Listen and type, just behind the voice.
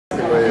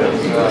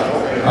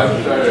All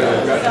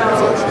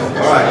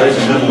right, ladies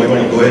and gentlemen, we're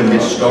going to go ahead and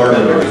get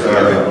started with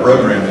our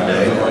program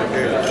today.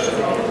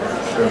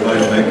 Everybody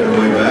will make their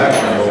way back.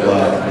 And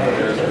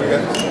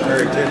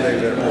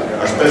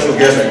our special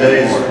guest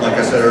today is, like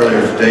I said earlier,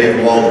 is Dave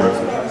Waldrop,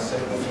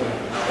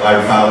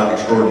 fighter pilot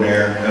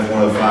extraordinaire,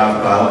 F-105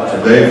 pilot. So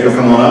Dave, if you'll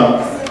come on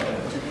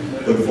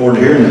up. Looking forward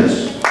to hearing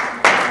this.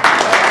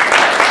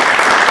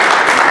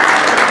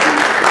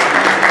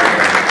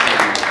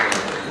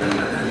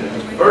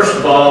 First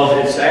of all,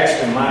 it's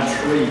actually my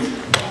treat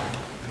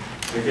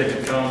to get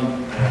to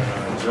come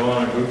and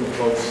join a group of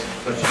folks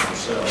such as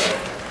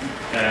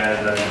yourself.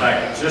 And in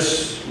fact,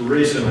 just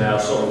recently I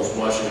was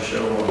watching a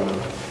show on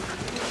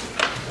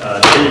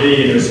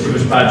TV, and it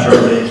was by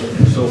Germany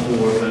and so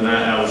forth. And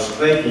I was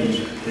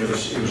thinking it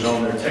was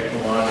on their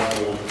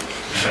technological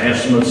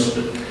advancements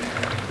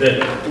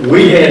that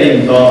we hadn't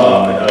even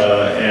thought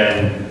of.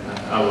 And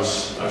I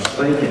was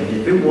thinking,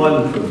 if it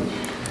wasn't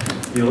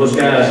for those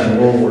guys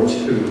in World War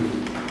II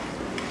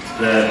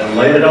that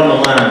laid it on the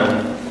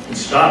line and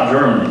stopped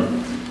Germany,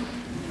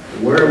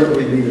 where would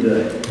we be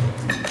today?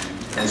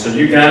 And so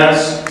you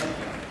guys,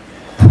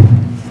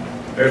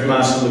 there's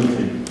my salute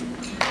to you.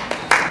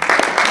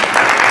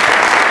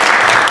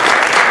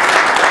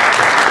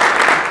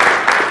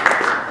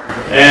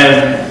 And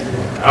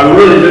I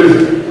really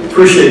do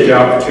appreciate the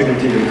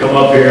opportunity to come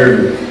up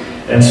here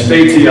and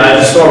speak to you. I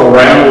just sort of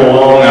ramble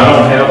along. I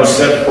don't have a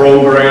set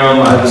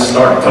program. I just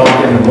start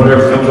talking, and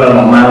whatever comes out of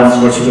my mouth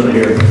is what you're going to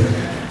hear.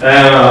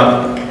 And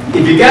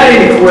if you got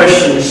any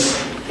questions,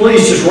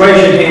 please just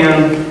raise your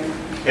hand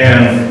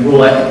and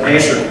we'll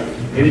answer it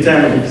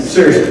anytime.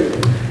 Seriously,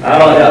 I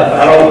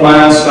don't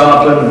mind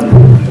stopping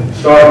and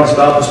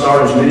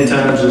starting as many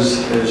times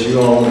as you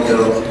all want to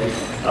go.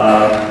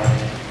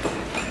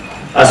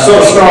 I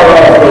sort of start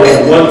off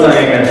with one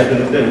thing,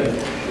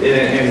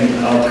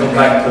 and I'll come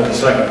back to it in a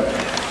second.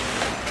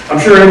 I'm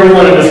sure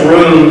everyone in this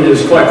room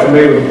is quite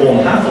familiar with the poem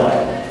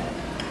Half-Life,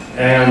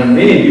 and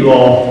many of you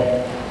all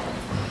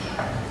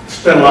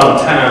spent a lot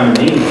of time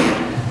in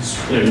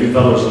England, you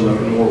fellows in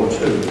World War II.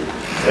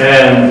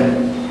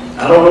 And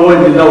I don't know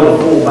whether you know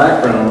the full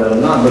background of that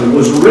or not, but it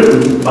was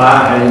written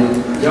by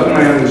a young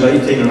man who was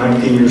 18 or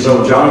 19 years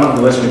old,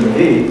 John Leslie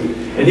McGee.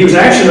 And he was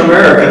actually an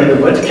American that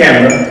went to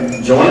Canada,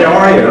 joined the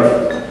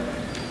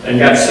RAF, and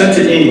got sent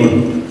to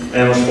England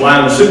and was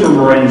flying the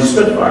Supermarine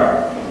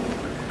Spitfire.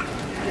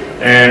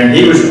 And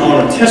he was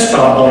on a test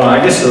top on, I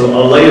guess, a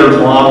later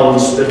model of the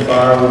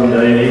Spitfire one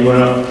day, and he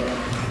went up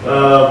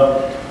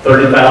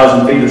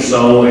 30,000 feet or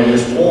so, and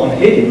this poem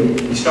hit him.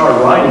 He started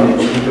writing it.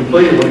 He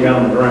completed when he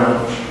got on the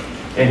ground.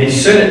 And he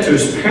sent it to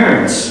his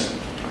parents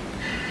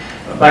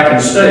back in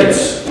the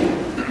States.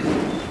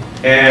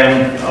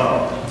 And,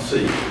 let's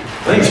see, I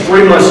think it's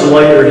 3 months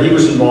later, he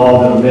was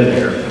involved in a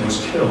midair and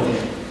was killed.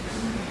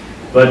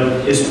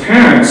 But his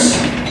parents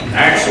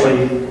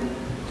actually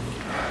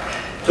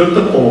took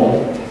the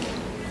poem,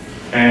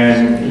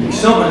 and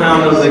somehow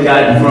or another they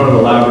got it in front of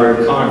the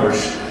Library of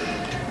Congress.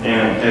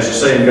 And as the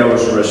saying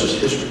goes, the rest is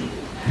history.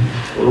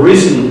 Well, the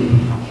reason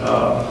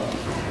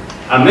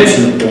I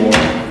mentioned the poem,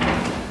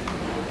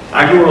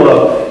 I grew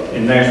up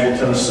in Nashville,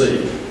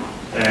 Tennessee,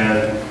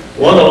 and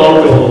one of the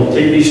local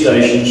TV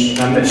stations,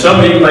 some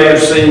of you may have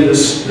seen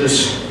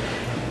this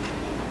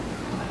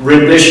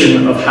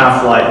rendition of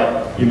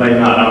Half-Life. You may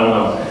not, I don't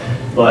know.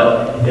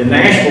 But in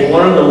Nashville,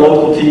 one of the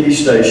local TV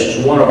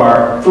stations, one of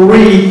our 3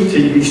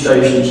 TV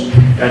stations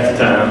at the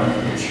time,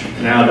 which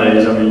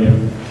nowadays, I mean,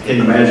 you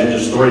can't imagine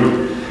just 3.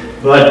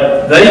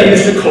 But they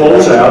used to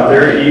close out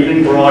their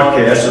evening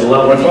broadcast at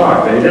 11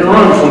 o'clock. They didn't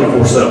run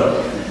 24/7.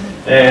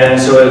 And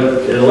so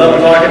at 11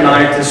 o'clock at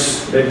night,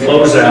 they'd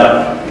close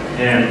out,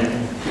 and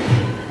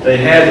they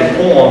had the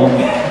poem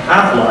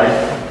Half-Life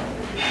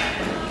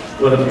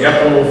with an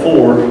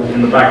F-104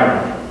 in the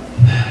background.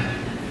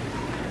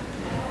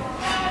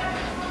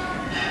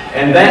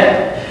 And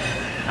that,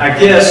 I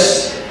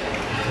guess,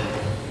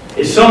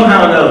 is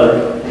somehow or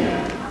another,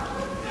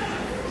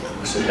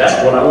 I said,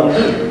 that's what I want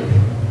to do.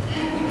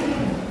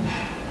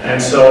 And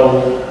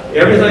so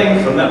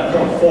everything from that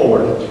point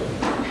forward,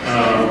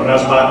 when I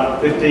was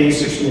about 15,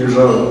 16 years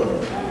old,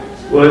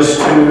 was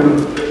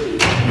to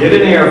get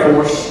in the Air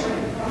Force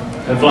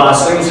and fly a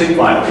single-seat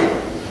fighter.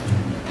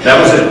 That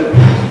was it.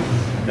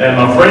 And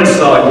my friends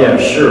thought, yeah,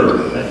 sure,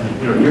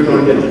 you're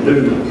going to get to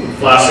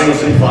fly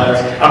single-seat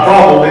fighters. I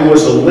probably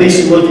was the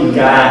least looking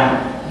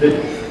guy that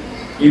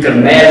you can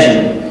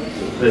imagine.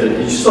 That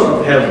you sort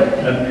of have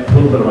a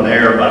little bit of an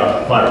air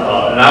about a fighter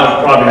pilot. And I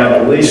would probably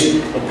have the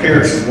least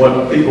appearance of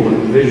what people would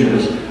envision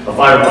as a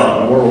fighter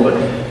pilot in the world, but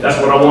that's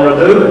what I wanted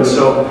to do. And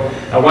so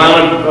I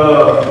wound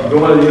up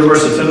going to the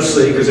University of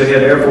Tennessee because they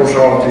had Air Force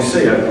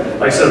ROTC.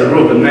 Like I said, I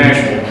grew up in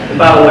Nashville. And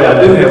by the way,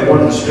 I do have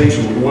one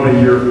distinction with one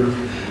of your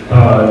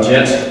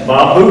gents,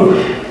 Bob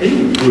Hoover.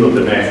 He grew up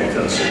in Nashville,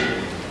 Tennessee.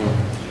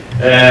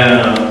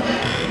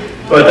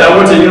 But I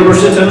went to the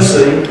University of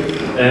Tennessee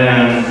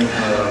and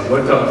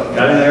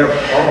got in there,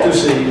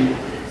 ROTC,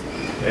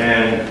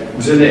 and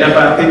was in the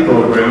FIP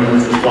program,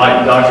 which was Flight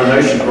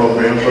Indoctrination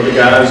Program for the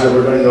guys that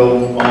were going to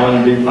go on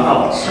and be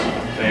pilots.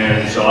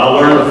 And so I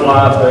learned to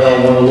fly up there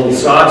on one of the little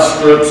side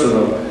strips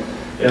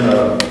in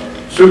a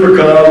Super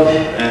Cub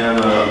and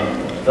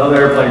another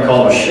airplane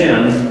called a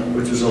Shin,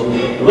 which is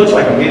it looks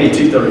like a mini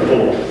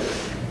T-34.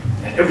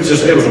 It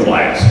was a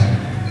blast.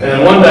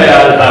 And one day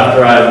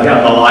after I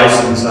got my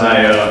license,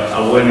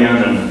 I went in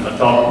and I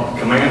talked to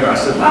the commander. I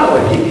said, by the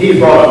way, he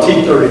brought a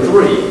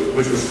T-33,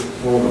 which was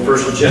one of the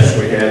first jets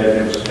we had, and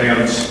it was a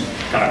Thames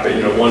cockpit,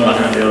 you know, one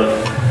behind the other.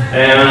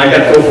 And I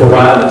got to go for a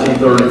ride in the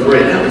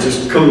T-33, and that was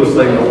just the coolest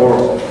thing in the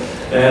world.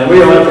 And we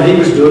went up and he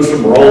was doing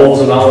some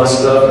rolls and all this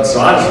stuff, and so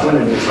I just went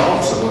into his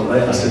office one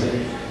day. I said,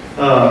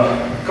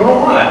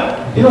 Colonel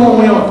White, you know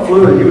when we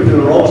flew and you were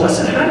doing rolls? I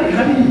said,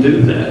 how do you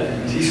do that?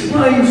 He said,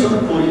 well, you sort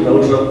of pull your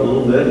nose up a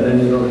little bit, and then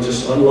you know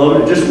just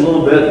unload it just a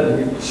little bit,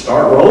 and you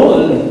start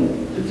rolling,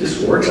 and it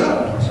just works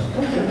out. I said,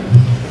 okay.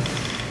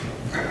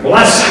 Well,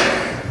 I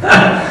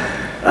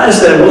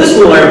said, well, this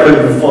little airplane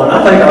would be fun.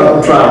 I think I'm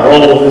going to try to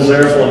roll with this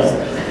airplane.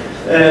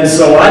 And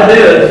so I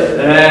did,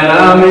 and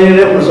I mean,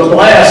 it was a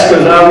blast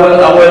because I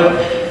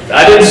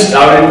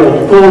didn't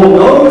go pull the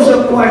nose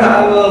up quite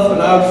high enough,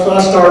 and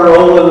I started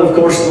rolling. Of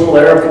course, the little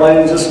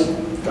airplane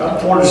I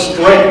pointed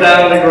straight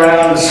down the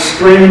ground,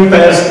 screaming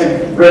past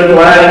the red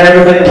light and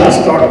everything, and I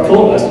started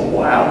pulling. I said,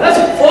 wow, that's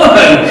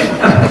fun.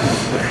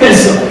 And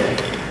so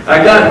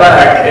I got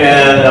back,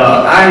 and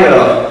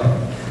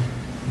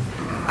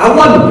I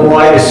wasn't the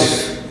brightest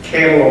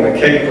candle on the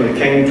cake when it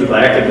came to the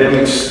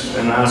academics,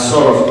 and I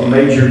sort of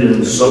majored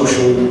in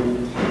social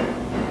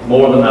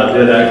more than I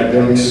did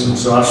academics. And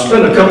so I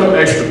spent a couple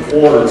extra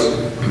quarters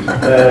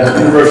at the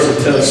University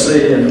of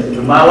Tennessee,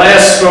 and my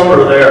last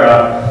summer there,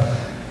 a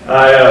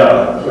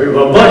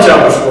bunch of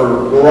us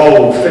were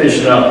all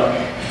finishing up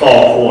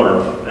fall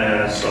quarter,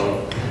 and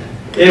so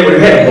anyway, we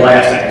had a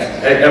blast.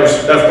 That was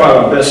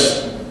probably the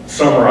best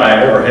summer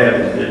I ever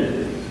had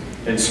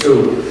in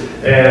school.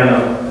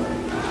 And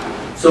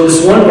so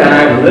this one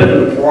guy who lived in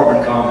the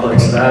apartment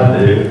complex that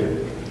I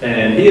knew,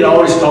 and he had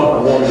always thought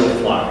I wanted to go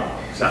fly.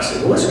 So I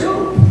said, well, let's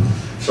go.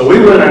 So we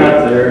went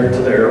out there to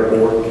the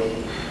airport,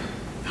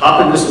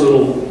 hopped in this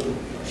little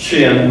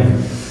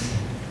Shin,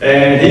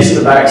 and he's in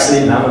the back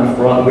seat and I'm in the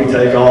front, and we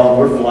take off, and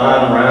we're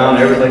flying around,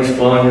 everything's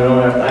fun, you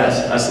know.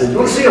 I said, you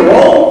want to see a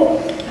roll?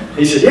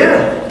 He said,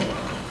 yeah.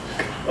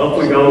 Up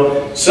we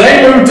go.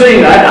 Same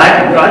routine.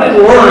 I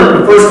didn't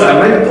learn the first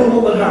time, maybe pull a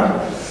little bit higher.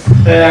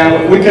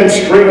 And we came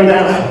screaming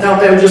down out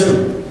there, just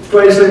a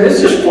crazy thing.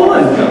 It's just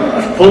fun, you know. I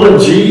was pulling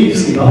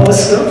G's and all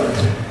this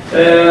stuff.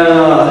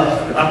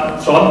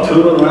 And so I'm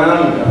tooling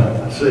around, and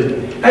I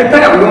said, hey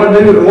Pat, we want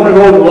to go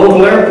to the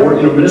local airport,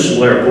 you know,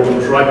 municipal airport, which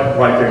was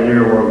right there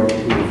near where we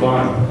were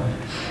flying.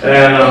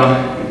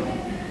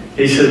 And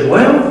he said,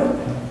 well,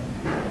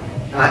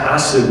 I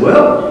said,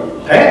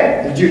 well,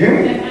 Pat, did you hear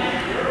me?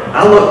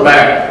 I look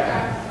back.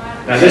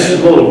 Now this is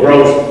a little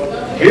gross.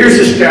 Here's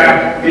this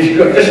guy, he's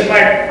just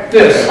like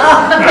this. I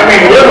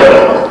mean,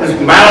 literally, his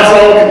mouth's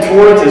all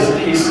contorted,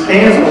 his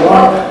hands are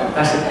locked. I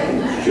said,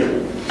 hey, sure.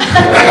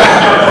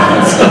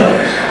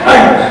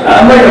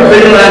 I made a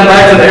big line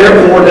back to the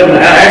airport, and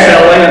actually I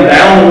landed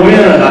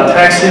downwind, and I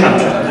taxied in.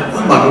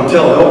 I'm not going to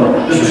tell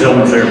Elmer. This was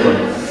Elmer's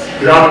airplane.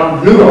 Because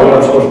I knew I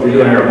wasn't supposed to be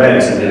doing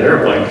aerobatics in the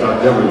airplane, because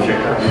I never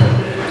checked out.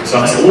 So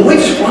I said, well, we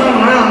just flying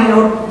around, you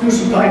know, do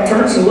some tight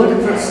turns and look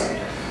at this.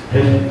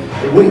 And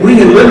we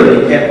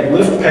literally had to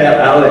lift Pat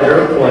out of the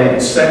airplane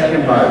and set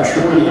him by a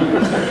tree.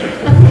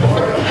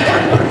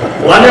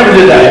 Well, I never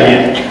did that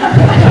again.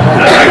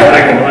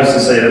 I can honestly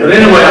say that. But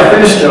anyway, I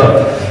finished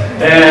up.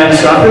 And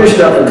so I finished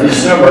up in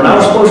December, and I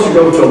was supposed to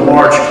go to a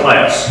March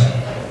class.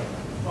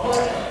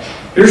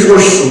 Here's where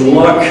some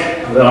luck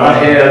that I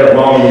had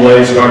along the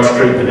way starts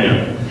creeping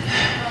in.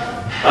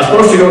 I was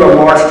supposed to go to a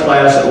March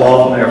class at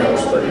Laughlin Air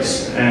Force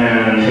Base,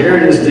 and here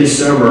it is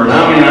December, and I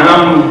mean,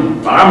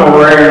 I'm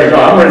ready to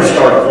go. I'm ready to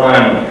start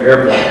flying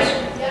airplanes.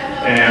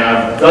 And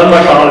I've done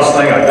my college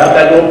thing. I got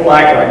that little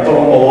plaque I put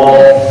on the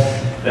wall,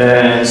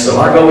 and so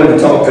I go in to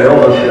talk to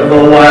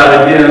Elder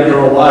White again,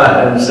 Colonel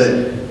White, and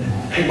say,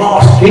 hey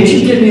boss, can't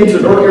you get me into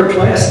an earlier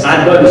class? And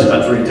I'd done this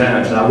about 3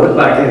 times, and I went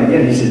back in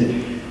again. He said,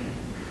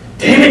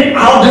 damn it,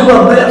 I'll do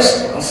my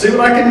best. I'll see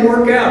what I can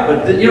work out.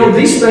 But you know,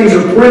 these things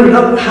are printed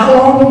up how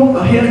long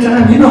ahead of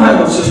time? You know how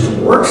the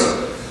system works.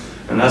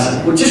 And I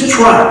said, well, just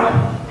try.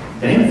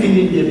 Damn if he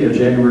didn't give me a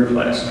January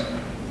class.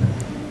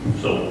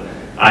 So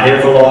I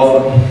headed for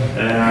Laughlin,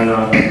 and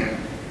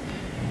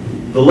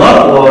the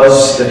luck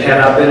was that had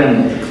I been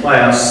in the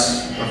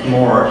class of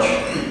March,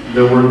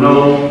 there were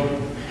no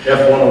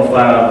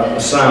F-105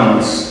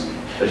 assignments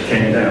that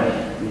came down.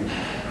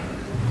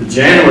 The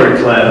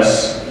January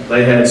class,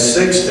 they had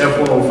 6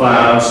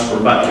 F-105s for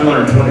about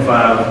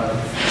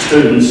 225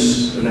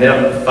 students, and they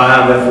had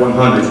 5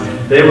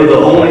 F-100s. They were the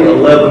only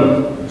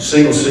 11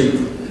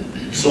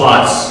 single-seat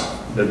slots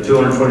that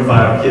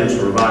 225 kids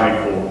were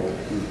vying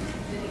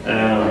for.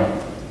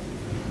 And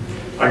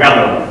I got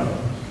one.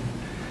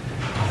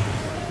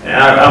 And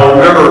I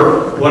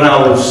remember when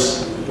I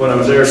was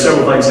there,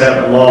 several things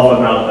happened in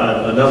Laughlin.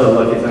 Another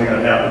lucky thing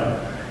that happened.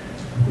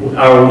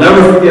 I will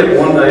never forget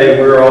one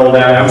day we were all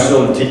down, I'm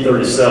still in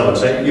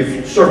T-37s.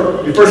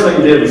 Your first thing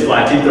you did was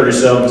fly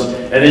T-37s,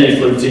 and then you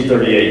flew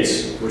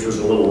T-38s, which was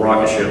a little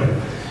rocket ship.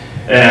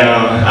 And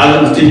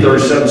I was in the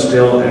T-37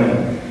 still,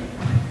 and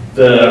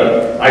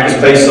I guess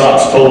base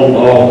ops told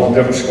all the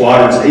different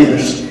squadrons, hey,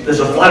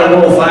 there's a flight of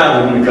 105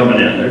 that's going to be coming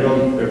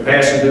in. They're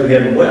passing through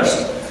heading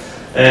west.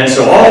 And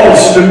so all the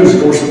students,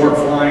 of course, weren't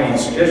flying on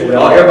schedule.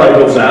 Everybody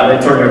goes out,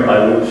 they turn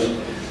everybody loose.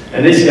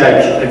 And the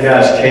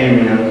guys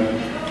came in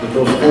with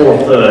those 4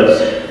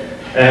 thuds.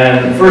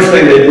 And the first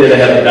thing they did, they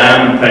had a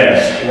diamond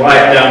pass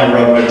right down the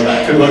roadway,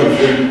 about 200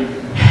 feet.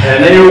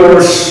 And they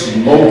were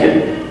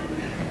smoking.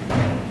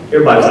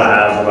 Everybody's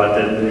eyes were right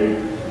there big.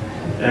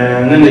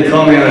 And then they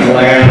come in and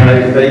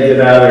land, they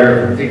get out of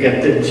there, they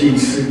got their G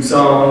suits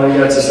on, they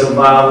got the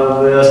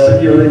survival vest,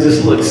 and they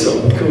just look so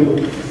cool.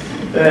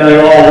 And they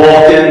all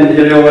walk in, and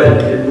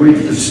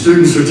the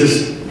students are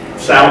just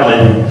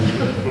salivating.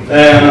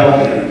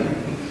 And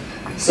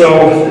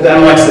so,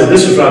 then, like I said,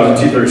 this was when I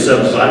was in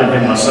T-37, so I didn't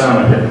have my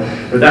assignment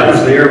yet. But that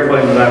was the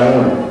airplane that I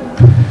wanted.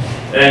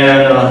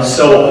 And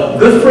so, a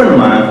good friend of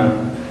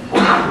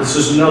mine, this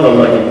is another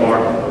lucky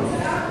part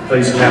of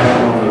things that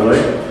happened along the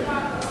way.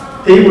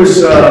 He was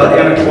in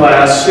a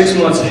class 6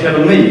 months ahead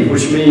of me,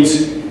 which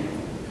means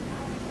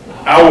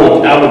I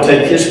would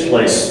take his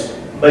place,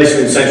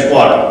 basically the same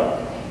squadron.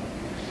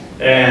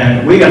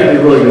 And we got to be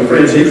really good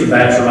friends. He was a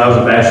bachelor, I was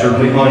a bachelor.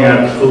 We hung out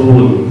at the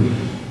pool and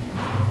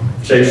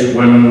chased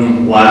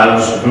women,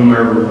 wives,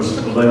 whomever was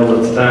available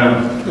at the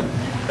time.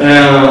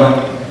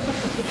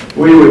 And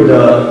we would,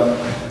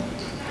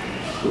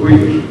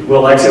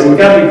 well, like I said, we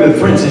got to be good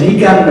friends. And he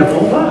got into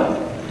 4-5.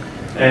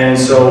 And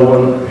so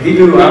when he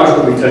knew I was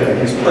going to be taking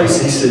his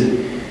place, he said,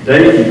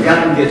 Dave, you've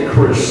got to get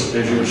Chris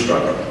as your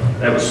instructor.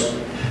 That was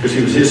because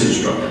he was his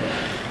instructor.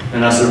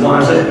 And I said,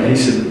 why is that? And he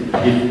said,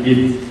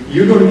 if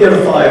you're going to get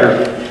a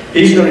fighter,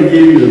 he's going to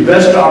give you the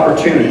best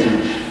opportunity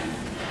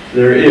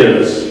there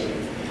is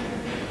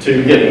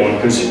to get one,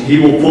 because he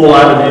will pull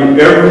out of you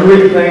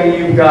everything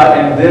you've got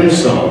and then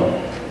some.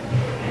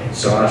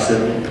 So I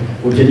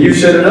said, well, can you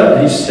set it up?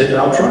 And he said,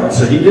 I'll try.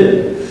 So he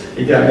did.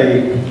 He got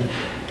me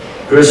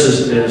Chris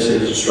as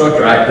his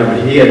instructor.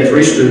 He had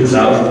 3 students,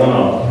 I was one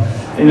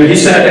of them. He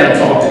sat down and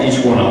talked to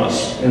each one of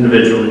us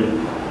individually.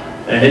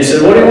 And he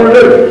said, what do you want to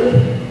do?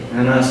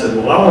 And I said,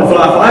 well, I want to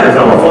fly fighters.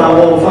 I want to fly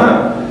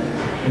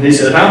 105. And he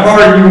said, how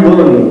hard are you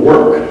willing to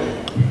work?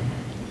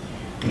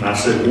 And I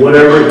said,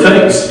 whatever it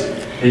takes.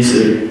 He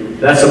said,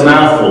 that's a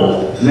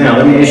mouthful. Now,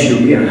 let me ask you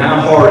again, how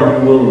hard are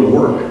you willing to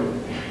work?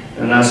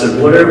 And I said,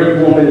 whatever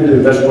you want me to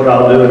do, that's what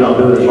I'll do, and I'll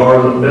do it as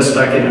hard as the best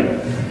I can.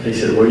 He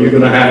said, well, you're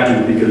going to have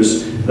to,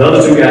 because the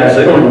other 2 guys,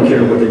 they don't even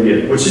care what they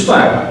get, which is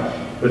fine.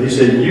 But he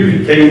said,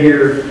 you came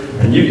here,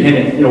 and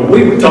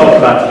we talked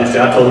about the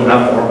history. I told him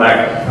how far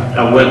back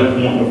I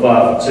went wanting to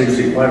fly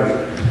 6-seat fighters.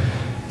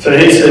 So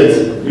he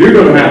said, you're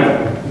going to have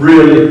to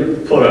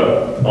really put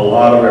up a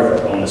lot of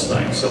effort on this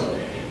thing. So,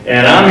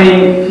 and I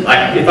mean,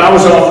 like, if I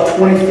was off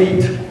 20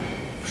 feet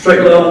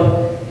straight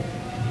level,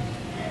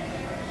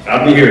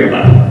 I'd be hearing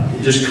about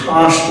it. Just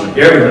constantly,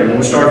 everything. When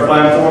we started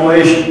flying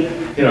formation,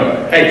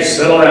 hey,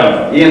 settle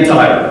down, in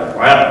tighter,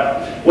 right?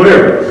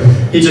 Whatever.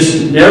 He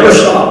just never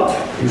stopped.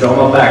 He was on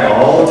my back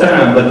all the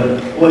time.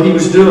 But what he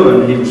was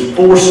doing, he was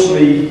forcing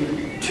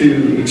me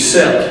to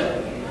accept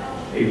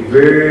a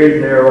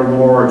very narrow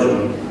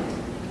margin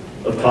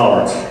of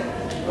tolerance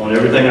on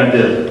everything I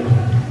did.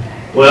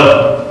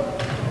 Well,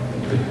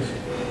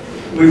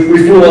 we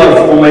flew a lot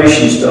of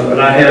formation stuff, but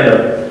I had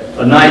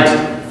a night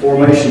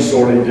formation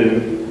sorting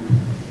due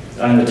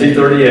on the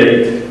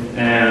T-38,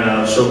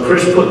 and so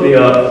Chris put me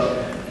up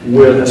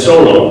with a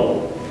solo.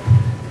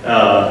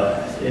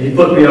 And he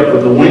put me up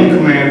with the wing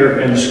commander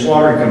and the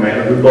squadron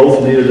commander, who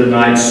both needed a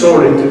night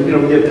sorting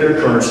to get their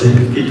currency,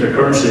 keep their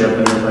currency up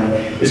and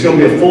everything. It's going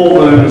to be a full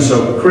moon, and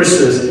so Chris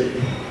says,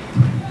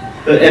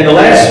 and the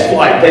last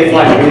day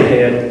flight we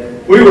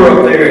had, we were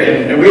up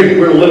there, and we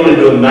were literally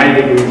doing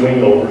 90-degree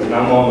wing overs, and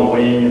I'm on the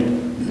wing,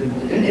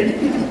 and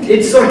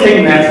it sort of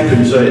came natural to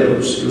me, so it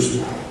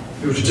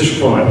was just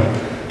fun.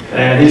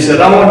 And he said,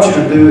 I want you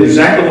to do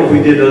exactly what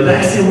we did the other day.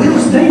 I said, well,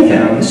 it's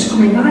daytime. This is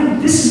going to be night.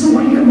 This is the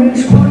wing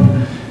commander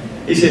squadron.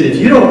 He said, if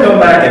you don't come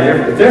back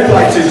and if their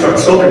flight suits start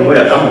soaking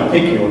wet, I'm going to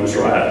pick you on this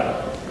ride.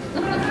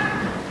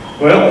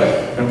 Well,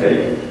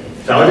 okay,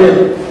 that's how I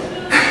did.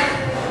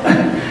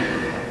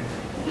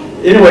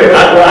 Anyway,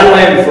 I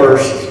landed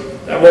first.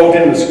 I walked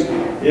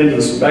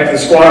back to the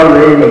squadron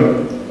room,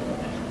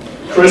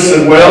 and Chris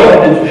said, well,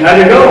 how'd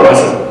you go? I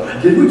said,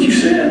 I did what you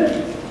said.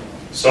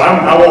 So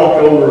I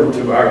walked over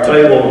to our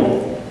table,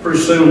 and pretty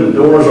soon the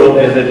doors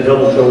opened, they had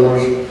double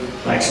doors.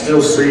 I could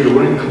still see the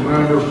wing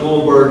commander,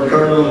 full bird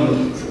colonel,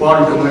 and the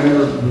squadron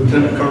commander,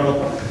 lieutenant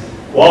colonel.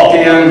 Walk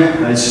in,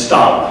 and they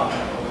stopped.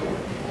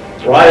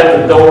 Right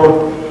at the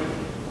door.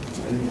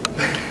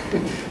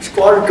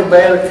 Squadron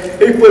commander,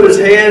 he put his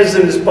hands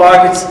in his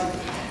pockets.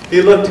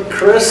 He looked at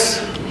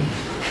Chris.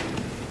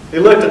 He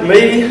looked at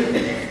me.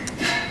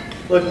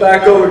 Looked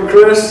back over at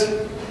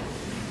Chris.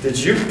 Did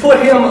you put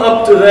him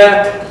up to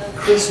that?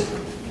 Chris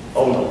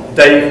Oh,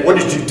 Dave, what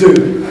did you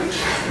do?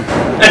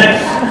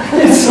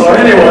 So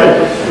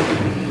anyway,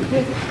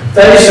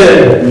 they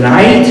said,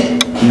 night,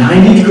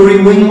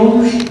 90-degree wing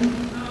loaders?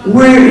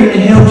 Where in the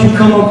hell did you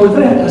come up with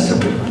that? I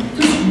said, well,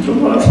 this is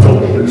what I was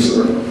told to do,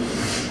 sir.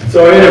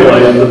 So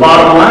anyway, the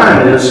bottom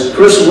line is,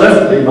 Chris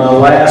left me my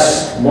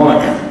last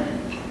month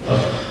of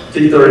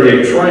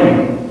T-38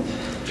 training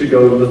to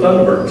go to the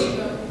Thunderbirds.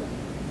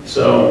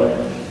 So,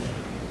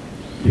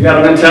 you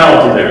got a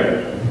mentality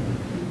there.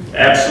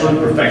 Absolute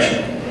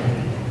perfection.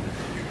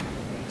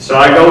 So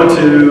I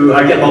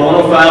get my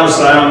 105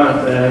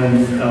 assignment,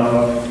 and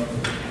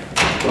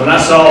when I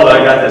saw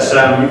that I got that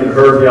assignment, you could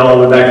hear me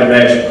all the way back to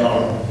National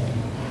Hall.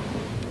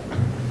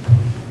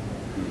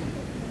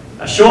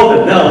 I show up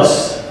at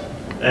Nellis,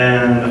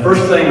 and the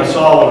first thing I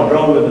saw when I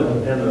drove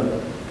in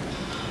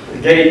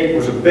the gate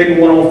was a big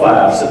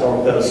 105 sitting on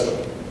a pedestal.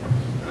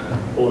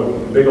 Boy,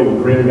 a big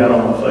old grin got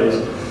on my face.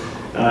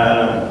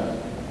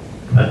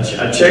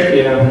 I check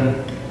in,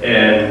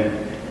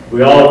 and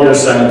we all get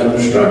assigned to an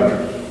instructor.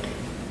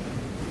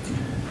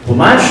 Well,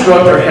 my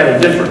instructor had a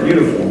different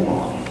uniform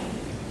on.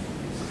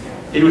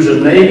 He was a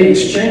Navy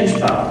exchange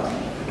pilot.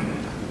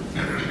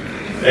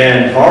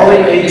 And Harley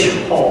H.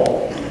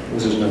 Hall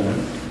was his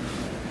name.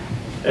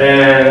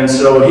 And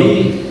so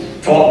he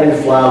taught me to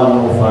fly the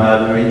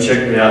 105, and he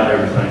checked me out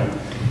and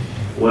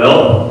everything.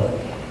 Well,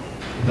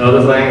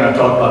 another thing, I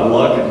talked about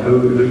luck and who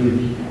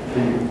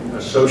you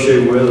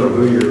associate with or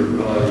who you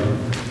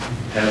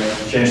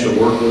have a chance to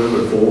work with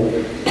or for.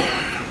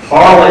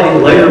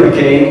 Harley later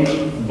became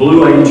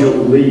Blue Angel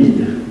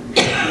lead.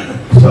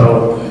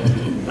 So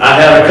I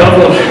had a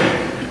couple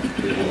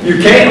of, you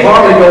can't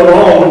hardly go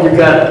wrong when you've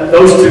got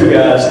those two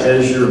guys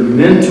as your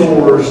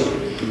mentors.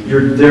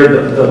 They're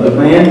the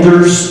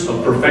demanders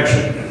of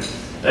perfection.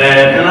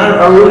 And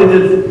I really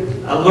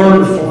did, I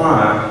learned to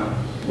fly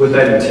with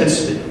that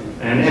intensity.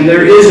 And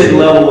there is a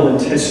level of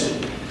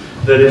intensity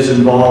that is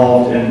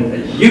involved in,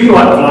 you can go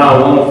out and fly a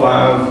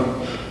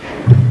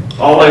 105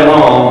 all day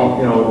long,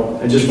 you know,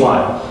 and just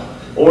fly.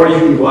 Or you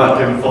can go out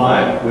there and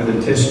fly with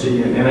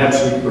intensity and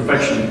absolute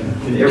perfection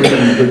in everything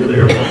you do with the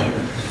airplane.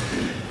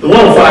 The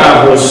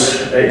 105 was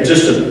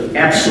just an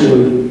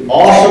absolute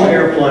awesome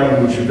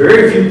airplane, which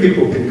very few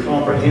people can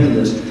comprehend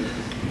this,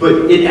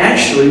 but it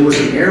actually was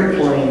an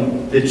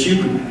airplane that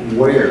you could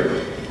wear.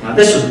 Now,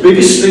 this is the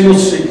biggest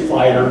single-seat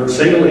fighter,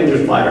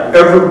 single-engine fighter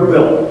ever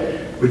built,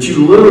 but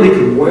you literally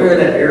could wear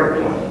that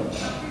airplane,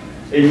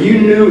 and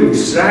you knew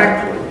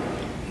exactly,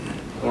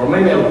 or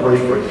maybe I was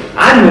pretty quick,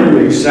 I knew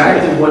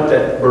exactly what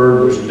that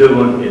bird was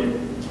doing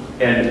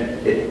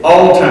at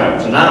all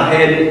times, and I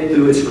had it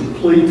through its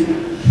complete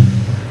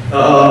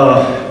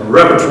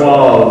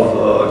repertoire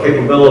of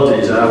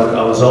capabilities.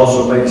 I was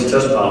also made as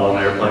test pilot on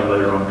the airplane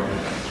later on.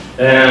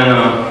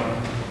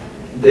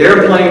 And the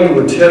airplane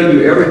would tell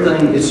you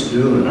everything it's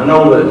doing. I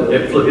know that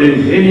if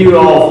any of you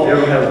all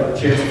ever have a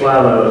chance to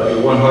fly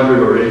the 100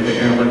 or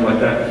anything like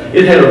that,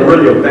 it had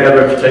a bad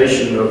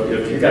reputation of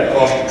if you got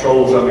cross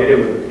controls, I mean,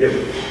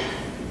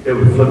 it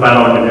would flip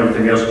out on you and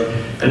everything else.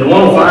 And the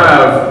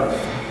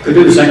 105 could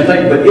do the same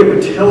thing, but it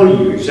would tell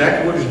you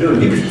exactly what it's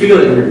doing. You could feel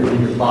it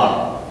in your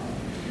body.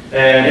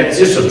 And it's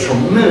just a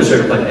tremendous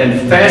airplane, and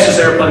the fastest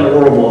airplane in the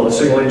world, a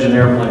single engine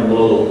airplane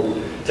below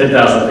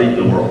 10,000 feet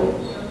in the world.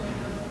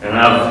 And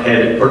I've had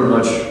it pretty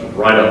much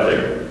right up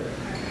there.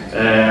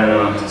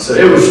 And so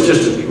it was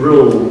just a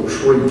real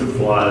treat to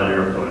fly that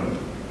airplane.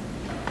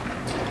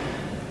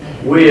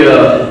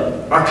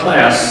 Our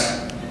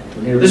class,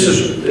 you know, this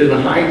is in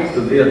the height of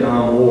the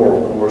Vietnam War,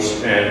 of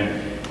course, and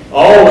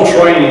all the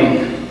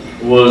training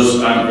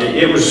was,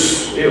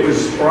 it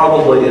was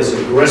probably as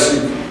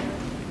aggressive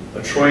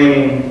a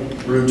training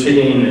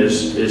routine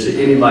as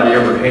anybody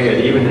ever had,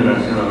 even in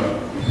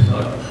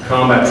a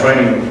combat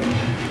training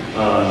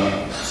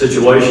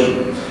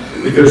situation,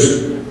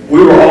 because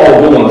we were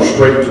all going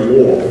straight to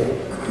war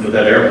with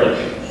that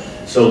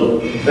airplane. So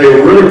they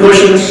were really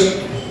pushing us,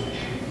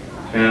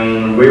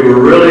 and we were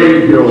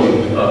really, you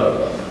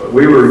know,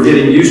 we were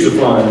getting used to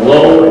flying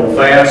low and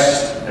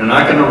fast, and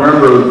I can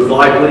remember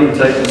Flight Lead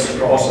taking us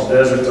across the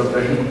deserts up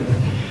there,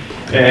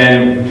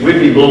 and we'd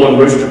be blowing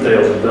rooster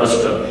tails and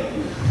dust up.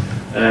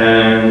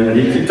 And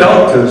he could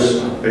talk to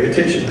us, pay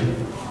attention,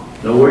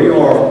 know where you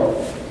are,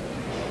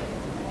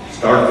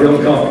 start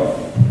feeling comfortable.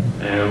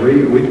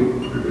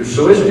 And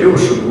so it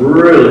was some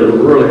really,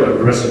 really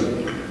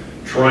aggressive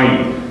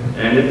training,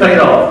 and it paid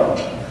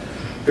off.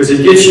 Because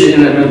it gets you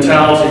in that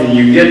mentality, and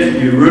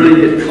you really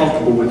get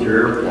comfortable with your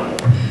airplane.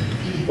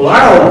 Well,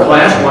 our old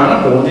class wound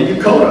up going to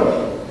Yokota,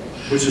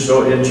 which is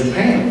in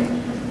Japan,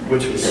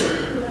 which was,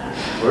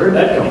 where did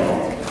that come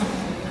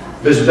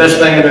from? It was the best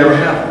thing that ever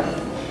happened.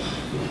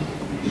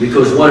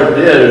 Because what it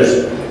did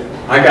is,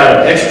 I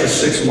got an extra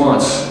 6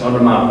 months under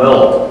my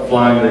belt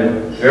flying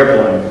the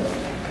airplane,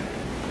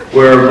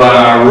 whereby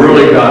I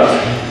really got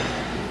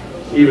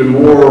even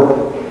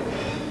more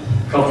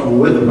comfortable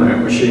with the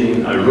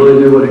machine. I really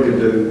knew what it could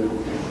do.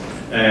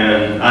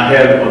 And I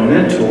had a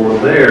mentor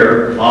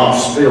there, Bob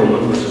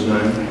Spielman was his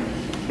name.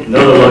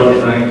 Another lucky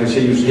thing, because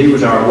he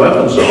was our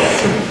weapons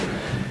officer.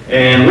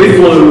 And we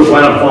wound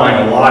up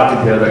flying a lot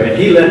together, and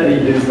he let me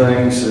do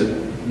things that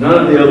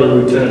none of the other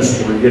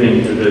lieutenants were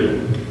getting to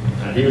do.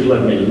 And he was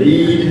letting me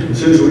lead. As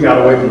soon as we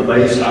got away from the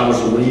base, I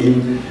was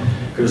leading,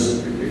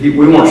 because he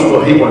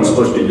wasn't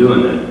supposed to be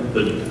doing that.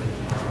 But,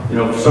 you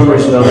know, for some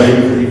reason or other,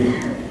 he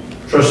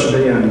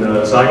trusted me, and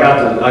so I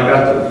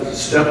got to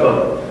step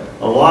up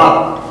a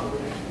lot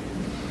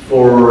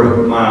for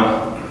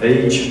my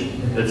age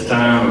at the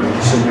time,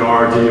 or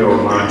seniority, or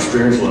my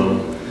experience level.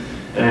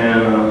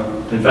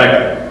 And in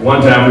fact,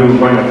 one time we were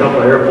bringing a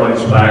couple of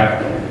airplanes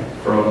back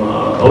from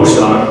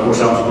Osan. Of course,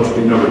 I was supposed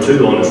to be number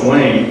 2 on his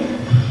wing.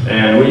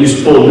 And we used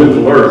to pull nuke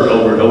alert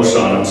over at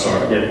Osan. I'm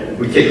sorry, yeah,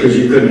 we can't, because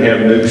you couldn't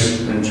have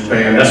nukes in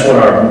Japan. That's what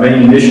our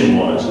main mission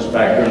was. Is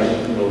back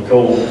during the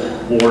Cold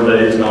War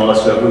days and all that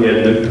stuff. We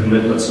had nuke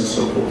commitments and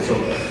so forth. So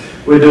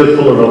we'd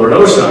pull it over at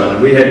Osan.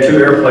 And we had 2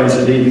 airplanes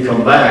that needed to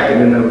come back, and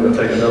then they were going to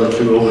take another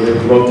 2 over there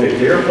to rotate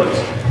the airplanes.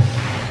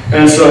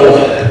 And so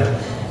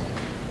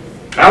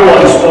I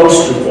wasn't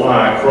supposed to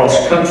fly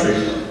across country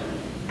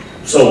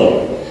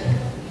solo.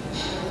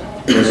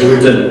 As a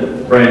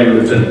lieutenant, brand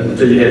new lieutenant,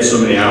 until you had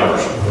so many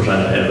hours. Of course, I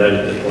didn't have that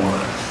at that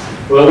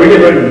point. Well, we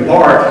get ready to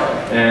depart,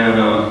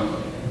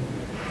 and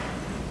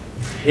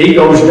he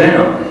goes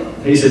down.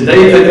 He said,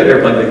 "Dave, take that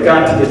airplane. They've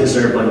got to get this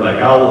airplane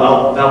back.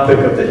 I'll pick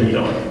up the heat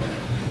on it."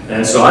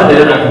 And so I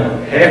did.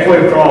 I'm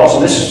halfway across,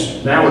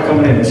 and now we're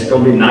coming in. It's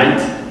going to be night,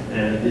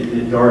 and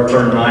it already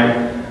turned night.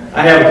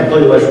 I have a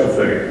complete electrical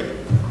failure.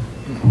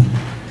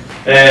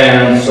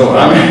 And so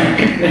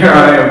there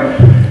I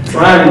am,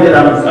 trying to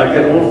I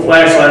get a little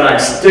flashlight, and I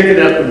stick it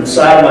up the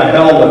side of my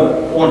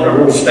helmet, pointing a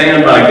little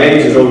standby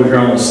gauges over here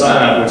on the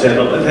side, which had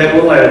a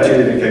little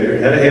attitude indicator,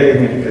 it had a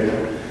heading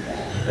indicator.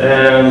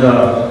 And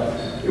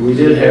we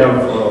did have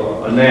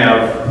a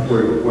nav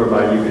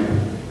whereby you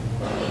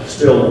could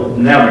still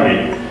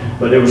navigate,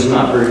 but it was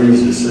not very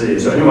easy to see.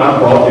 So anyway, I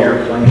brought the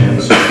airplane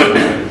in. So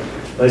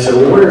they said,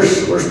 "Well,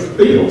 where's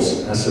the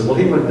Beatles?" I said, "Well,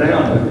 he went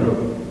down,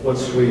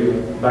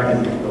 back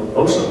in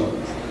Osan."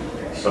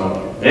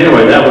 So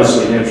anyway, that was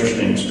an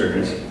interesting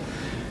experience.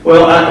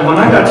 Well, when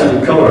I got to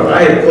Dakota,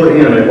 I had put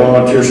in a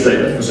volunteer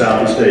statement for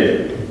Southeast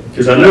Asia,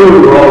 because I knew we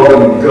were all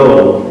going to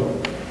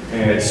go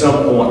at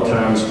some point in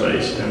time and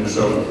space. And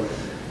so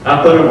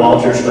I put a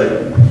volunteer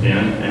statement in,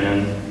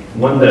 and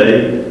one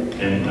day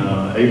in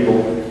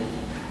April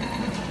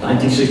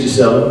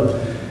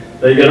 1967,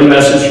 they get a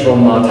message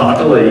from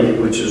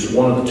Takali, which is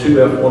one of the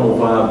 2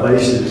 F-105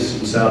 bases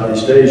in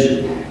Southeast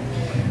Asia.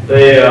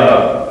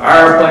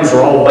 Our airplanes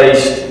were all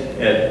based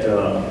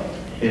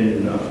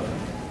in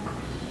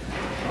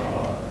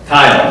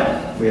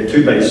Thailand. We had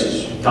 2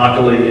 bases,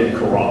 Takali and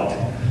Karat.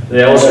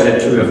 They also had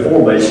 2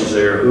 F-4 bases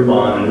there,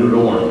 Ulan and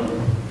Udorn.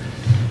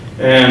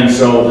 And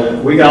so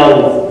we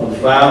got, the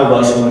 5 of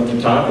us went to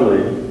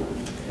Takali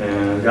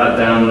and got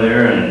down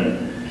there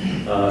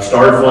and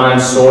started flying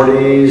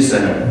sorties.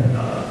 And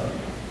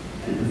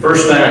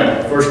first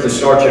they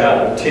start you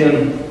out with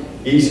 10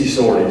 easy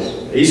sorties.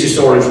 Easy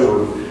sorties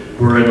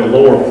were in the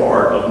lower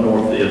part of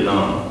North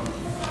Vietnam.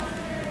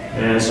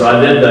 And so I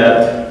did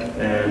that,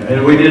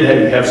 and we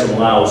did have some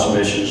Laos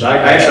missions. I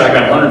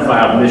got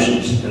 105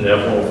 missions in the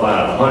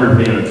F-105,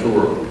 100 being a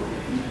tour,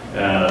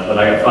 but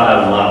I got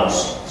 5 in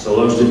Laos, so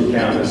those didn't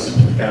count as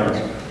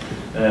counters.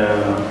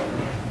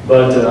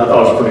 But I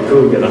thought it was pretty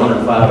cool to get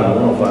 105 and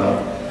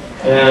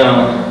 105.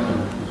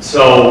 And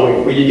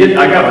so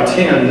I got my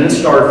 10 and then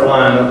started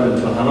flying up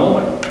into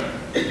Hanoi.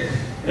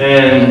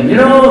 And you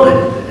know,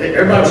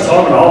 everybody was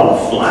talking all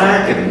the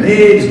flak and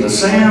MiGs and the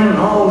SAM and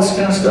all this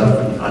kind of stuff.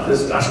 And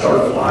I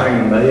started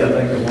flying in May, I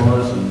think it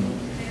was, and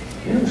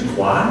it was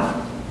quiet.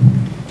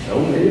 No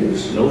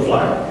MiGs, no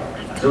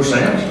flak, no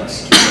SAMs. I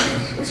said,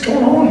 "What's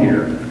going on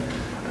here?"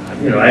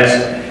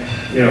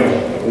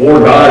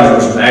 Ward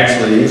Dodge was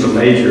actually, he was a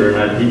major,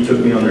 and he took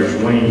me under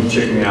his wing. He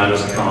checked me out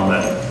as a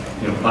combat,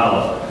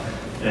 pilot.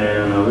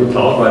 And we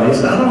talked about it. He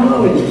said, "I don't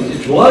know,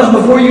 it was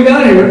before you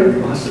got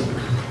here." I said,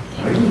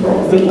 "You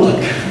brought good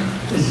luck."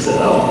 He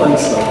said, "I don't think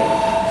so."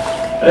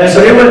 And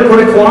so it went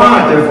pretty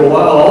quiet there for a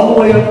while, all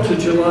the way up to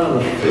July the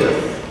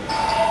 5th,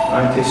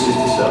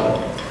 1967.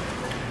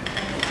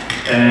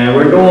 And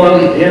we're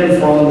going in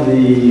from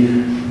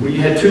we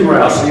had 2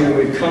 routes. Either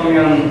we'd come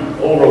in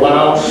over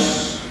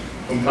Laos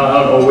from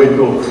Thailand, or we'd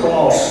go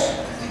across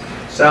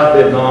South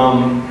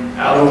Vietnam,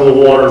 out over the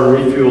water,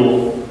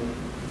 refuel,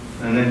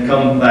 and then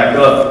come back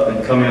up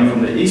and come in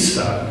from the east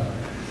side.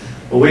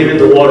 Well, we did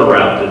the water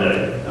route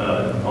today,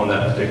 on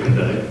that particular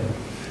day.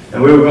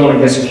 And we were going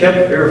against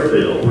Kep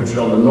Airfield, which is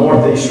on the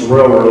Northeast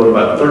Railroad,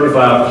 about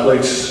 35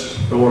 clicks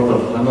north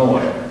of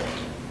Hanoi.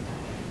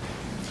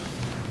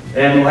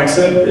 And like I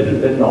said, it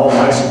had been all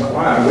nice and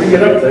quiet. We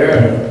get up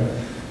there,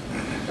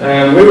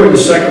 and we were in the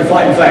second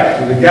flight. In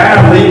fact, the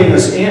guy leading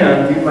us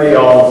in, you may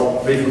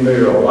all be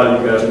familiar, a lot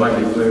of you guys might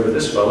be familiar with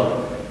this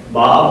fellow,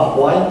 Bob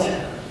White.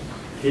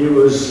 He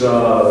was,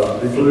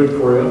 he flew to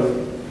Korea.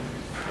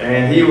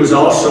 And he was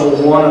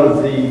also one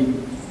of the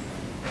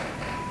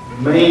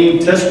main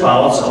test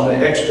pilots on the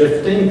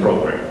X-15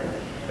 program.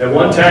 At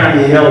one time,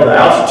 he held the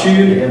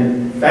altitude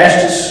and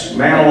fastest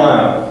man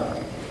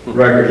alive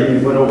record. He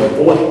went over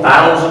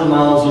 4,000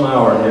 miles an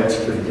hour in the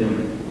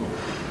X-15.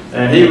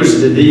 And he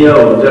was the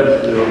DO,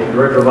 the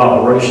Director of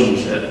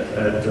Operations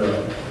at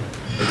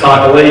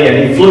the Lee,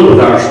 and he flew with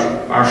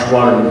our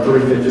squadron in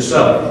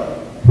 357.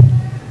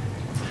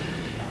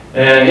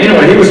 And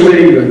anyway, he was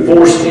leading the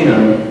Force 10.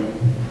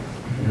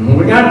 And when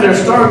we got there,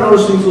 started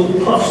noticing these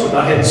little puffs that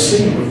I hadn't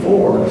seen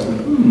before. And I said,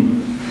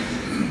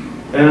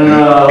 And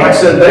like I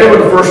said, they were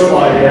the first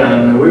flight in,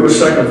 and we were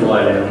second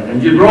flight in.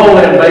 And you'd roll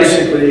in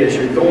basically as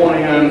you're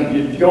going in,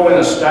 you'd go in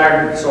a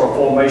staggered sort of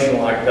formation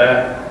like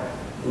that.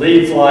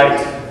 Lead flight,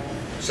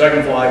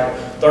 second flight,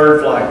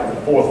 third flight,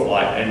 fourth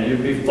flight. And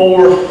you'd be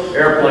 4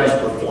 airplanes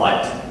per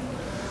flight.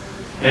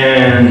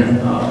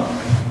 And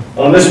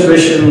on this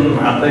mission,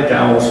 I think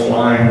I was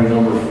flying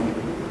number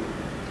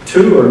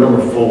 2 or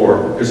number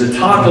 4. Because at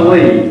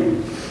Lee,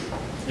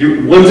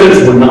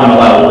 lieutenants were not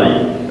allowed to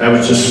lead. That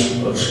was just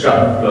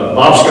Scott.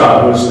 Bob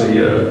Scott was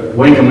the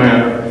wing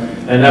commander,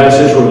 and that was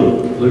his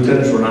rule.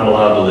 Lieutenants were not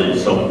allowed to lead,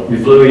 so you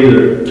flew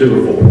either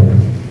 2 or 4.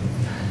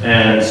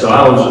 And so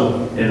I was,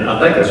 and I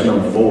think that's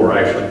number 4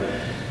 actually.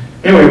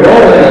 Anyway,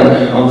 roll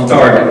in on the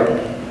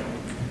target,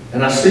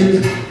 and I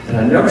see, and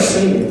I've never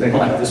seen anything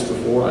like this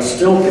before. I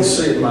still can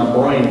see it in my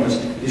brain because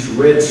these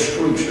red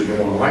streaks are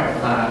going right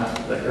behind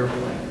the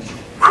airplane.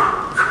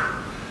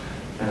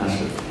 And I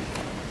said,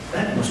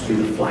 that must be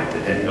the flight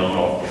that hadn't gone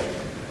off yet.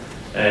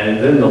 And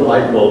then the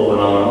light bulb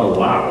went on. Oh,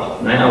 wow.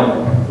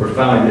 Now we're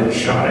finally getting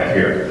shot at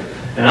here.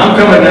 And I'm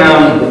coming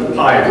down the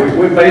pipe.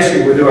 We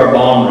basically do our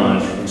bomb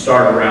runs from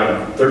starting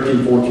around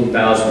 13,000,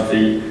 14,000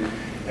 feet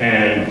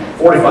and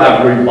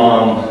 45-degree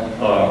bomb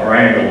or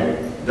angle,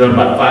 done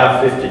about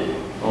 550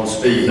 on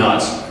speed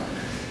knots.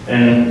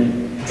 And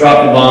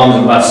dropping bombs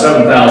at about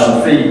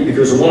 7,000 feet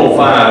because the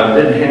 105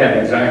 didn't have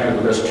exactly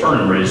the best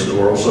turning radius in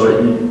the world. So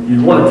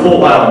you'd want to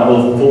pull out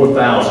above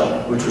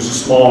 4,000, which was a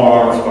small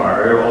arms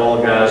fire. All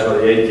the guys by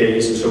the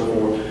AKs and so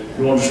forth.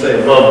 You want to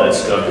stay above that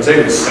stuff because they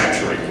would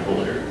saturate the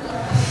whole area.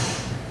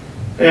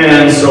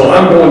 And so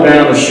I'm going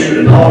down the chute,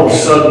 and all of a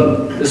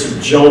sudden, this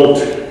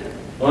jolt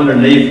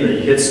underneath me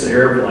hits the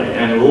airplane,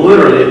 and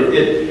literally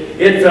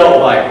it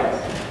felt like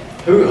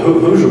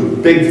who's a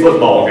big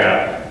football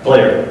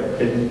player.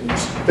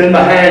 It's been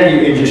behind you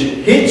and just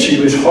hit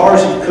you as hard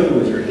as he could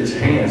with his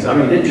hands. I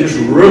mean, it just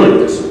really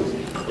was a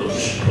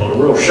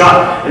real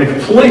shot, and it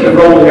completely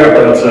rolled the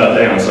airplane upside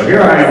down. So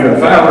here I am doing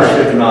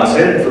 550 knots,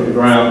 headed for the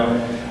ground,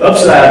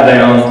 upside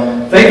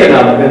down, thinking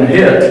I've been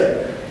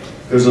hit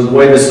because of the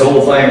way this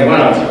whole thing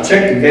went. I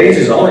checked the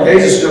gauges, all the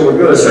gauges still were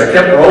good, so I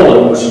kept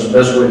rolling, which is the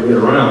best way to get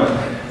around.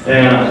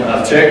 And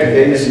I checked the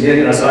gauges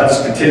again, and so I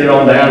just continued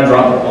on down,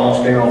 dropped the bombs,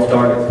 came off the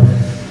target.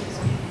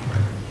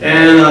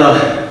 And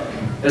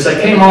as I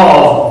came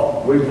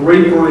off, we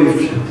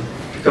rebriefed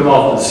to come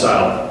off to the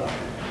south.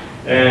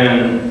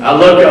 And I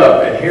look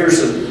up, and here's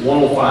the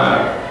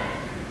 105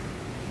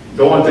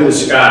 going through the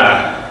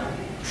sky,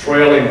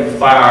 trailing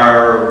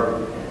fire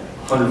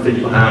 100 feet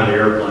behind the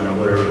airplane or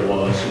whatever it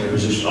was. And it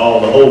was just the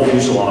whole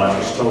fuselage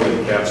was totally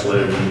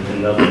encapsulated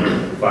in nothing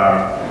but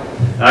fire.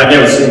 I'd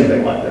never seen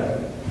anything like that.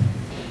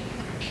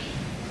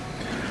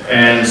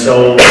 And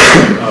so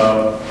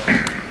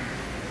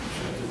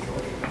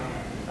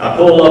I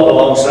pull up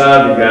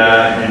alongside the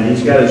guy, and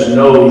he's got his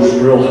nose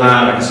real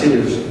high. I can see he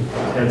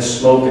had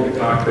smoke in the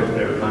cockpit and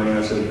everything.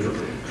 I said,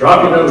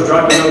 drop your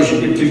nose,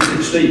 you get too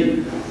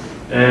steep.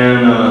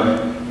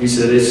 And he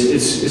said,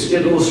 it's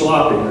getting a little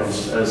sloppy.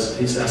 I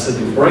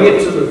said, bring it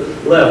to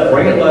the left,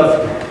 bring it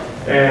left,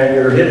 and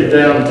you're headed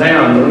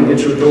downtown. Let me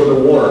get you toward the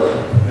water.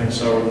 And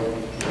so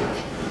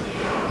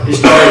he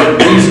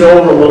started easing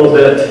over a little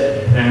bit,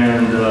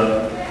 and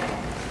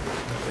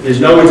his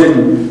nose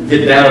didn't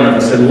get down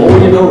enough. I said, lower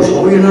your nose,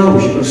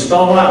 you're going to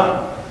stall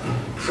out.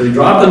 So he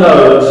dropped the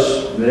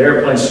nose, and the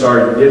airplane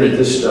started getting at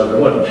this stuff. It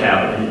wasn't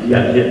happening. He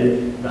got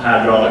hit. The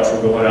hydraulics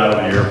were going out of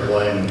the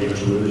airplane, and he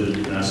was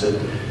losing it. And I said,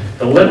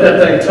 don't let that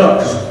thing tuck.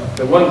 Because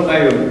the one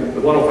thing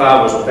the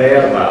 105 was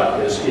bad about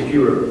is if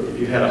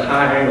you had a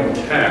high angle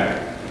attack,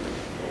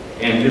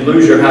 and you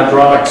lose your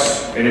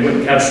hydraulics, and it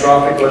went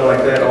catastrophically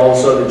like that, all of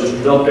a sudden it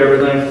just dumped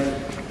everything.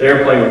 The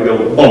airplane would go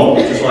boom,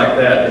 just like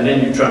that, and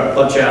then you try to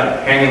punch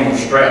out hanging on the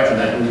straps, and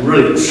that would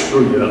really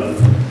screw you up.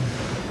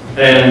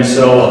 And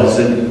so I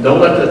said, don't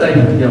let that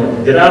thing,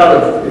 get out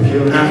of it if you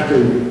don't have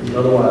to.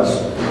 Otherwise,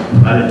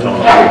 I didn't talk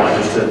to him. I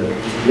just said,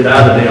 get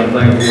out of the damn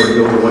thing before it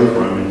goes away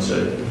from him. And so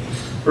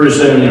pretty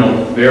soon,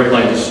 the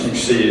airplane you can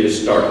see it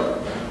just start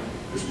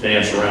just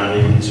dance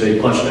around. So he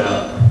punched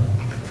out.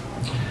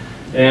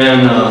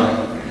 And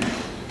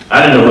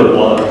I didn't know who it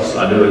was.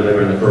 I knew they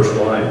were in the first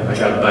flight. I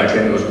got back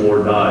then, it was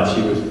Ward Dodge.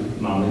 He was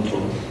my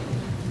mentor.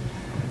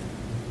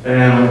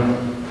 And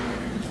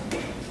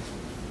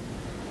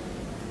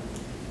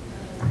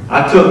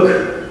I took,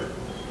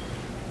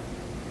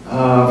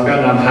 I've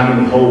forgotten how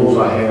many holes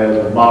I had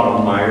at the bottom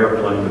of my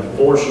airplane, but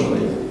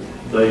fortunately,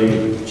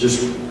 they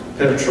just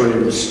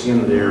penetrated the skin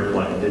of the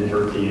airplane. It didn't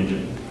hurt the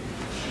engine.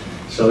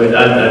 So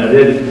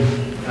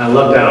I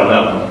lucked out on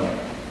that one.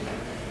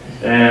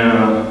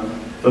 And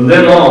from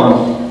then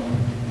on,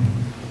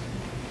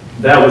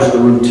 that was the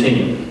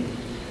routine.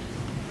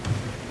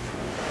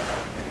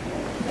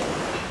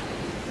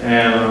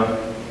 And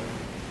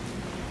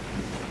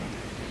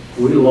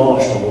we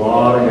lost a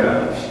lot of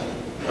guys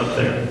up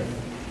there.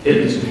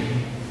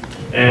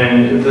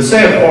 And the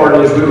sad part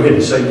is we were hitting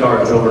the same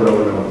targets over and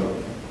over and over.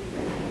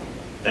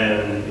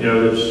 And, you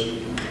know, it's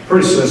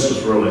pretty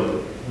senseless, really.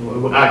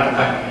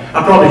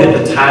 I probably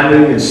hit the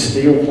Tynugget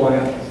steel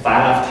plant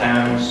 5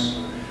 times.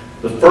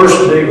 The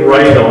first big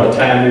raid on the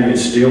Tynugget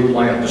steel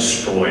plant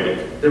destroyed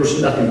it. There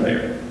was nothing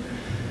there.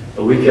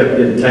 But we kept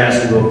getting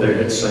tasked to go up there and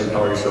hit the same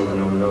targets over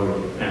and over and over.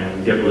 And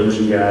we kept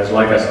losing guys.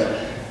 Like I said,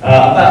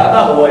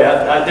 by the way,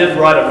 I did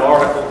write an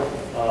article.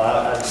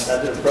 I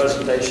did a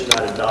presentation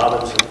out of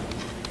Dobbins. And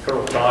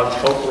Colonel Todd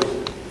Coakley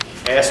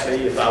asked me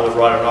if I would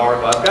write an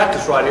article. I've got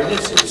this right here. It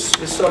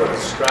sort of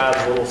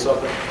describes a little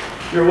something.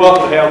 You're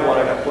welcome to have one.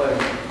 I got plenty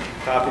of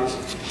copies.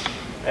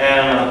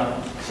 And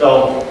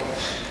so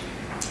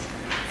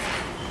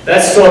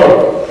that's sort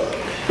of,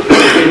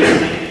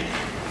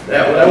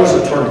 that was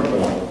a turning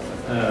point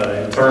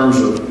in terms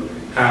of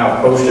how I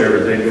approached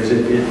everything, because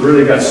it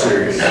really got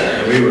serious.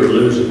 And we were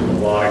losing a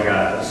lot of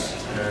guys.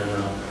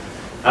 And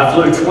I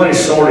flew 20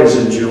 sorties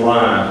in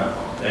July,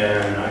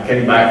 and I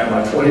came back from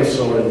my 20th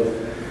sortie.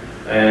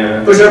 And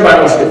of course, everybody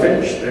wants to get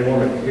finished. They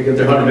want to get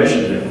their 100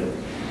 missions in.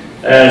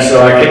 And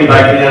so I came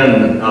back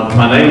in, and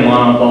my name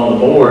wound up on the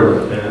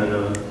board,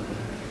 and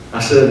I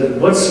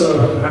said,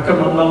 how come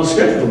I'm not on the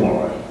schedule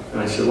tomorrow?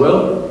 And I said,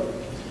 well,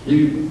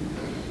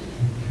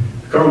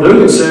 Colonel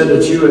Dugan said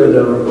that you had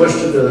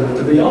requested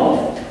to be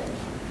off,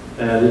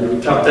 and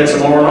it takes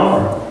some R&R.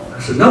 I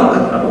said, no,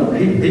 I don't,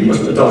 he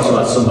must have talked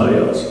about somebody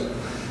else.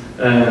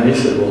 And he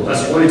said, well,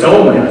 that's what he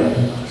told me.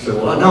 I said,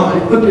 well, no,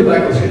 he put me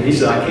back on schedule. He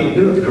said, I can't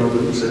do it. Colonel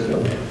Dugan said,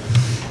 no.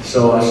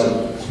 So I said,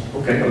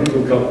 okay, I'm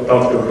going to go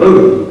talk to Colonel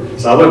Dugan.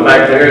 So I went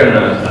back there and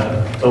I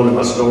told him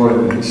my story,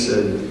 and he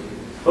said,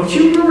 "Don't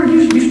you remember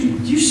you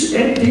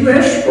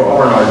asked for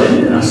R&R, didn't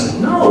you?" And I said,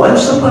 "No,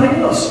 that's somebody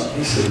else."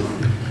 He said,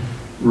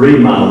 "Read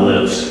my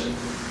lips.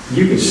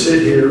 You can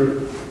sit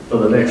here for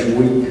the next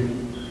week.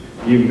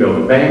 You can go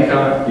to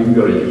Bangkok, you can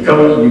go to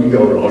Dakota, you can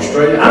go to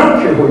Australia. I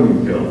don't care where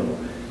you go,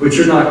 but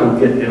you're not going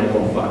to get in a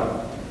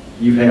 105.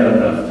 You've had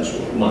enough this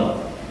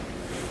month."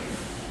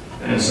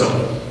 And so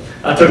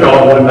I took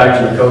off, went back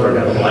to Dakota, and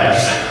had a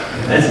blast.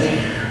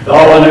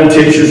 All the new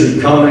teachers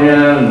had come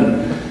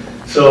in,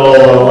 so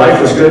life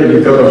was good in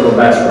Dakota for a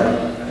bachelor.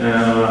 And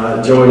I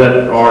enjoyed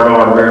that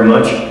R&R very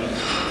much.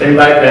 Came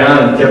back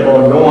down and kept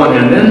on going,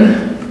 and then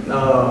I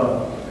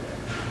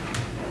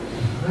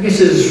guess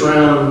it's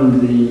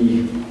around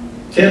the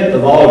 10th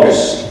of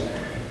August,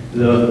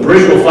 the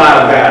original 5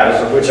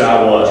 guys, of which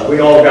I was, we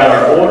all got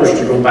our orders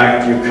to go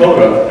back to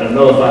Dakota, and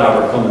another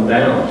 5 were coming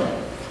down.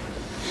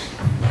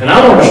 And I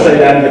wanted to stay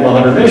down and get my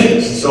 100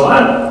 missions, so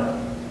I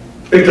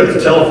picked up the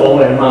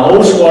telephone, and my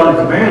old squadron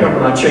commander,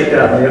 when I checked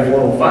out the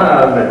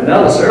F-105 at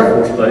Nellis Air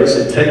Force Base,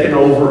 had taken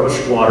over a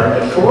squadron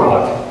at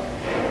Karate.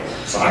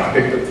 So I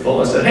picked up the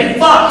phone and said, "Hey,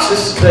 Fox,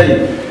 this is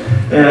Dave."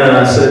 And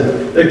I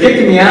said, "They're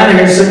kicking me out of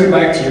here and sending me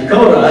back to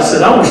Dakota." I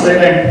said, "I want to stay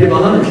there and get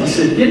my 100. He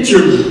said, "Get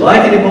your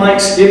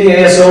blankety-blank, skinny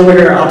ass over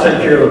here. I'll take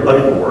care of the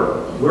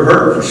paperwork. We're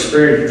hurting for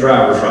experienced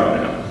drivers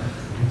right now."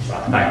 So I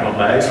packed my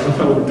bags,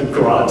 went over to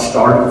Karate,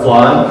 started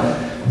flying.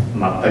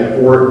 My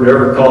paperwork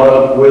never caught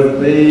up with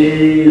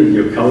me.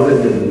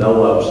 Dakota didn't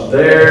know I was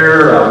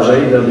there. I was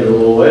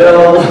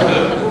AWOL.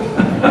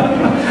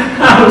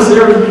 I was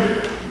there.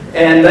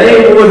 And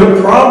they would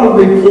have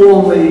probably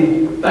pulled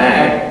me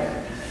back.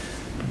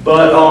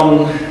 But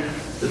on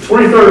the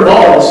 23rd of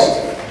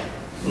August,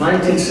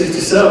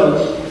 1967,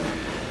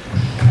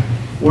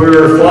 we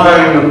were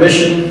flying a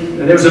mission,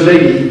 and it was a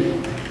biggie.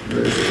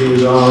 It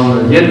was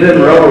on the Yen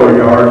Railroad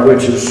Yard,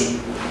 which is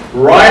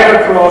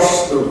right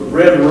across the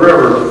Red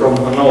River from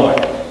Hanoi.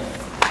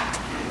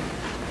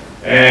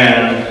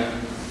 And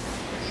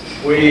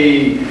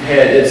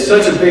it's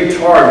such a big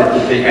target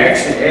that they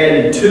actually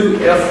added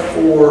 2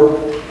 F-4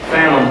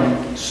 Phantom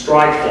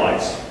strike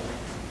flights,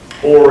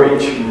 4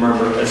 each,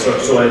 remember.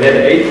 So it had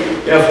 8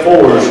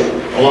 F-4s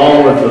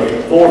along with the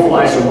 4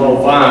 flights of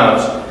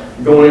 105s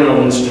going in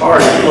on this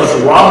target, plus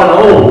Robin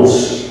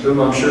Olds, whom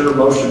I'm sure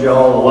most of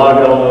y'all, a lot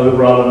of y'all know who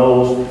Robin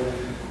Olds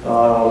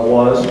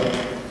was.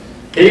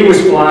 He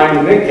was flying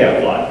the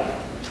mid-cap flight.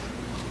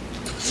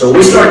 So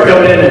we start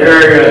coming in the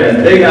area,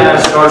 and Big Eye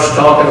starts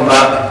talking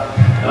about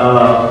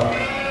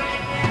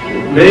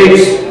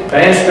MiGs,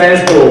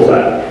 Spanish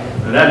bullseye.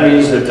 And that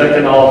means they're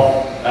taking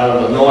off out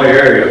of the Hanoi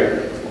area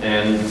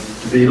and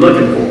to be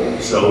looking for them.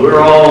 So we're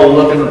all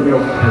looking,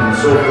 and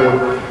so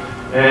forth.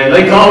 And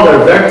they called their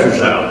vectors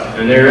out,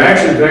 and they're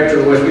actually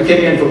vectoring west. We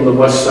came in from the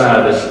west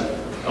side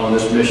on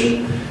this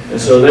mission. And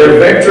so they're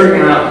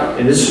vectoring out,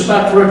 and this is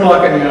about 3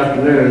 o'clock in the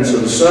afternoon, so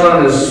the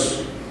sun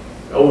is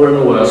over in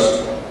the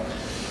west.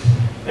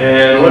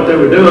 And what they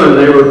were doing,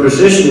 they were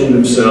positioning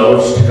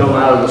themselves to come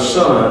out of the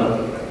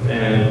sun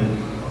and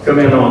come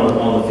in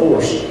on the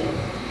force.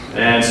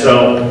 And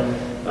so,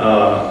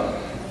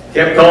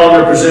 kept calling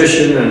their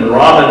position, and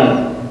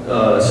Robin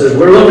says,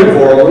 "We're looking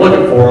for them,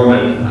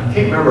 and I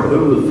can't remember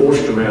who the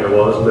force commander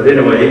was, but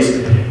anyway,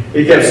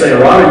 he kept saying,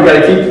 "Robin, you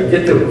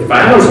got to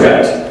find those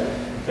guys."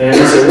 And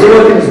he said,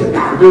 we're looking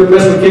to do the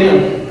best we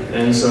can.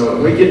 And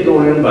so we get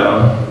going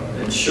inbound,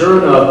 and sure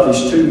enough,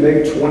 these two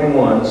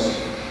MiG-21s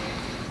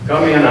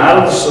come in out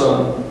of the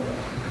sun,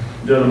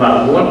 doing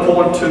about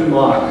 1.2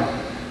 Mach,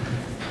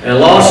 and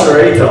lost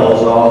their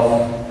ATOLs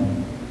off,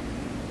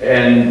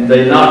 and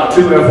they knocked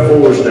two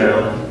F4s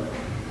down,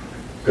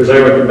 because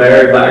they were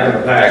buried back in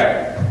the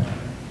pack.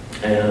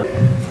 And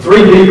 3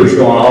 beepers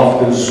going off,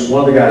 because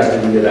one of the guys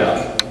didn't get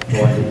out.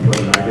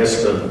 When I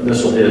guess the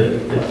missile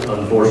hit,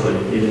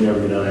 unfortunately, he didn't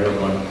ever get out of the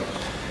airplane.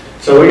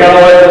 So we got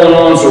all that going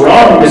on, so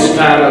Robin gets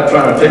tied up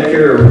trying to take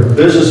care of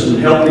business and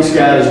help these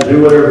guys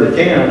do whatever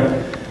they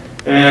can.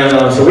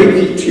 And so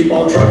we keep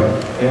on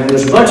trucking. And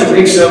there's a bunch of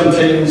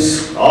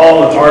MiG-17s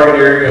all in the target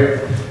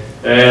area.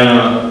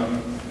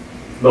 And,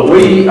 but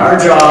our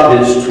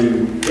job is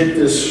to hit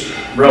this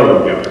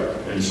railroad yard.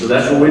 And so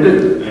that's what we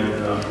do. And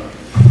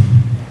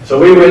so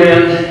we went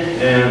in,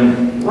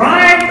 and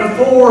right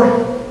before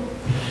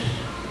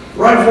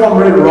I'm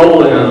ready to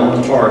roll in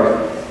on the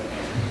target,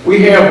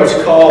 we have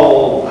what's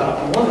called,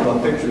 one of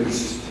my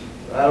pictures,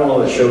 I don't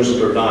know if it shows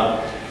it or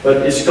not, but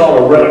it's called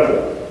a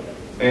reticle.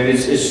 And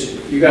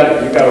you got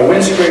a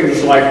windscreen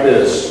just like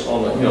this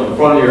on the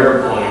front of your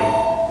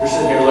airplane. You're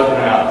sitting here looking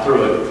out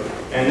through it.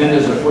 And then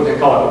there's what they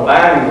call a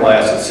combining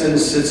glass that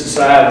sits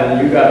aside,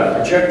 and you got a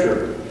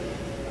projector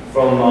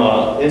from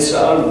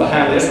inside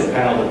behind the instrument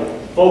panel that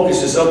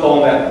focuses up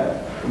on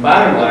that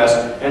combining glass,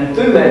 and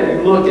through that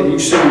you look and you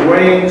see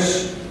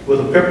rings with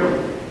a pipper.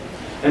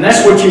 And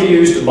that's what you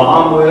use to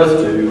bomb with,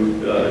 if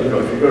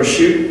you're going to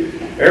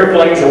shoot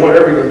airplanes or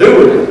whatever you're going to do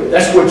with it,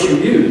 that's what you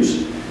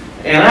use.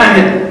 And I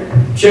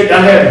had checked,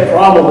 I had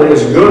probably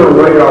as good a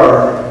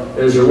radar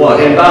as there was.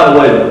 And by the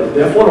way,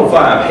 the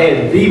F-105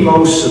 had the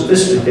most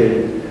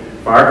sophisticated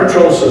fire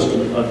control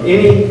system of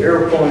any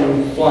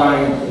airplane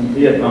flying in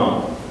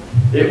Vietnam.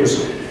 It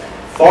was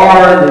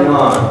far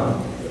beyond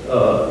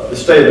the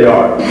state of the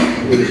art.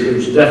 It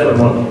was definitely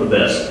one of the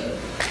best.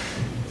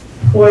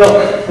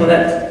 Well, when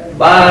that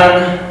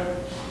bind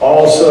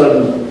all of a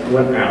sudden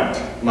went out,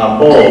 my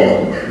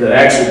bulb that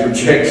actually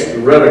projects the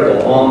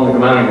reticle on the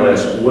combining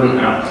glass went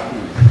out.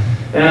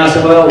 And I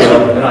said, well,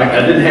 and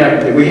I didn't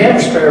have, we had a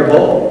spare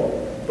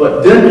bulb,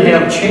 but didn't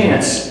have a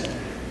chance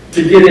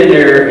to get in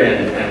there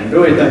and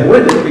do anything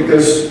with it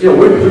because,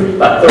 we're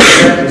about 30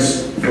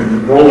 seconds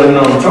from rolling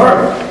on the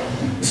target.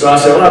 So I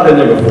said, well, I've been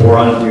there before.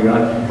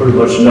 I pretty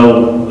much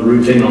know the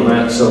routine on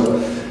that. So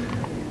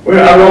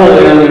I roll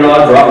in,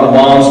 I drop the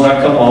bombs and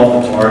I come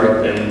off the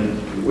target.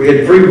 And we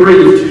had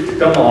pre-briefed to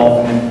come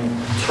off and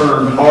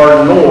turn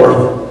hard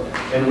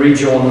north and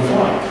rejoin the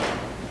flight.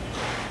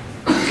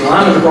 So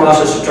I'm in the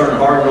process of turning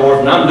hard north,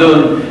 and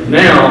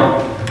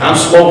I'm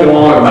smoking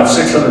along at about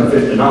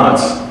 650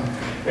 knots,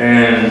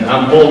 and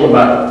I'm pulling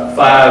about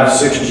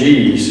 5-6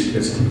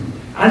 Gs.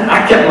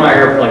 I kept my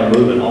airplane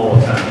moving all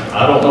the time.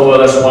 I don't know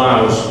whether that's why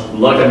I was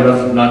lucky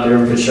enough not to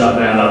ever get shot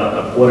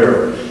down,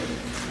 whatever.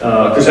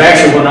 Because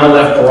actually when I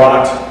left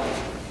Parat,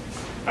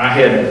 I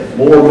had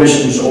more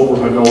missions over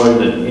Hanoi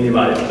than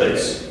anybody at the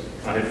base.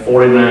 I had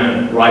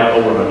 49 right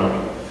over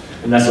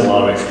Hanoi, and that's a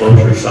lot of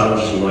exposure, so I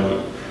was just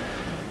lucky.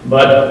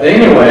 But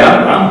anyway,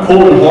 I'm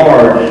pulling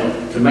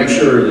hard to make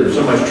sure that if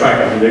somebody's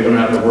tracking me, they're going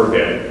to have to work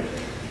at it.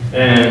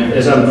 And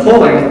as I'm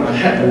pulling, I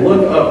had to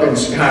look up in the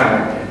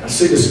sky. I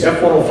see this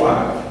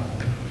F-105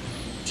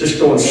 just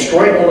going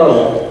straight and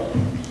level.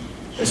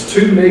 It's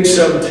two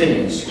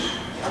MiG-17s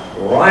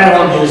right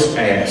on his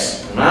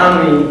ass. And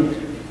I mean,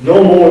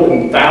 no more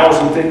than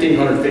 1,000,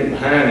 1,500 feet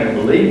behind him.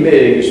 The lead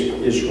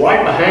MiG is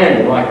right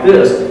behind him like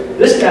this.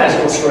 This guy's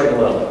going straight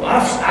and level.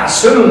 I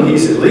assume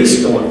he's at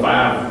least going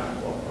 5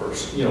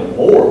 or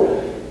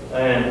more.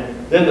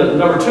 And then the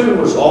number 2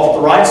 was off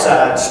the right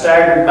side,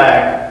 staggered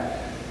back.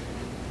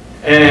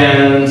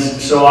 And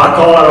so I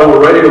call out over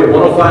radio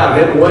 105,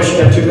 heading west,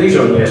 you got 2 MiGs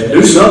on the ass,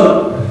 do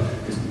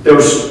something. There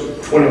was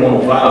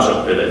 2105s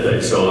up there that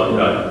day, so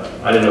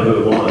I didn't know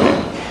who it was.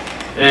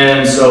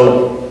 And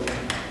so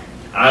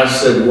I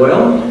said,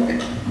 well,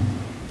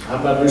 how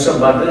about do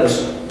something about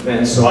this?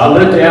 And so I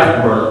lit the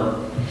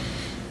afterburner,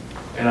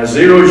 and I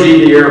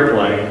zero-G'd the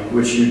airplane,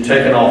 which you've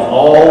taken off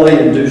all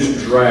the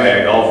induced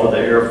drag off of the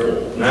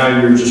airfoil. Now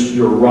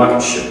you're a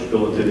rocket ship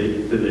going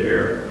through the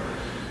air.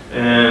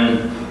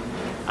 And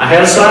I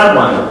had a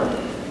Sidewinder.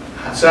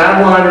 A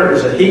Sidewinder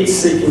is a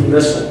heat-seeking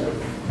missile.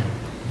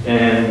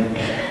 And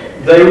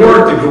they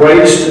weren't the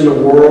greatest in the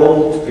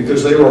world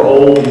because they were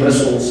old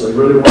missiles. They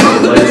really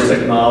weren't the latest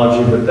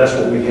technology, but that's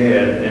what we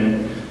had.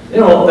 And they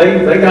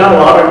got a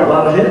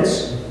lot of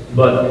hits.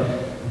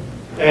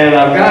 And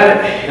I've got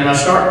it, and I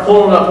start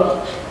pulling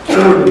up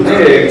toward the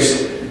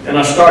MiGs, and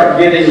I start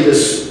getting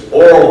this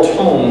oral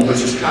tone,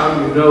 which is how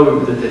you know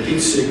that the heat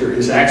seeker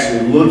is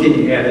actually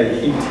looking at a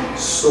heat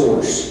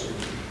source.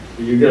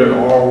 You get an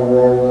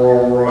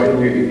R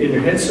in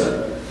your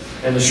headset.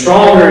 And the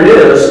stronger it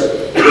is,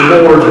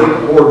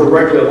 the more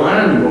directly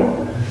aligned you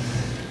are.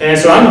 And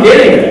so I'm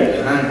getting it.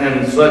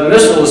 And so that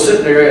missile is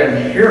sitting there,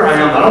 and here I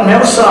am. I don't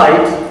have a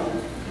sight.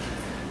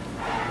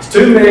 There's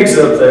 2 MiGs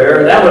up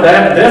there. That would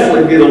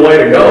definitely be the way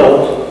to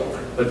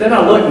go. But then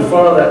I look in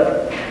front of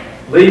that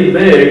lead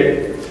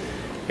MiG.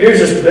 Here's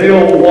this big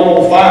old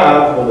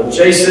 105 with a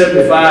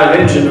J75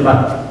 engine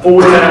about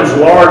 4 times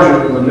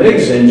larger than the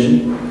MiG's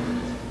engine.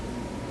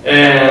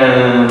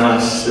 And I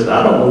said,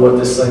 I don't know what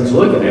this thing's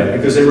looking at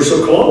because they were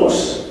so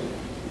close.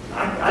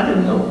 I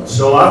didn't know.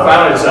 So I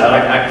finally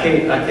decided I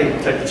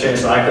can't take the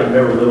chance. I could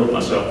never live with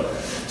myself.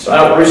 So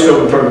I reached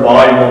over and turned the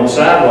volume on the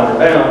sidewalker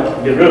down to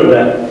get rid of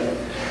that.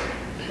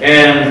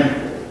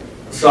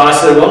 And so I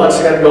said, well, I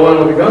just got to go in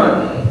with a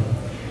gun.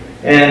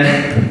 And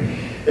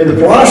in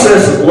the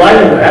process of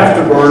lighting the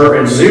afterburner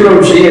and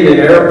zero-G in the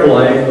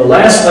airplane, the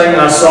last thing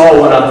I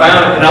saw when I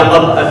found it, and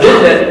I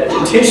did that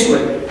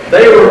intentionally,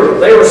 they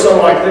were sort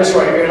of like this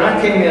right here, and I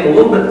came in a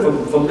little bit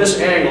from this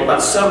angle,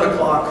 about 7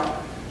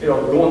 o'clock, you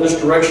know, going this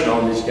direction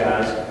on these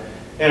guys.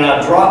 And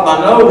I dropped my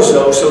nose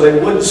though, so they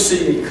wouldn't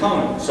see me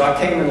coming. So I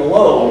came in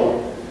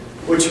low,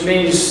 which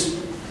means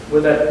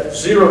with that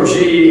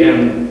zero-G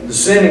and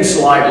descending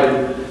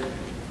slightly,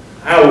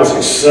 I was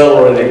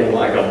accelerating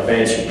like a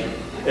banshee.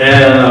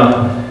 And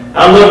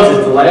I looked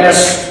at the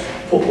last,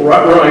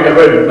 right when I got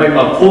ready to make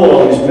my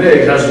pull on these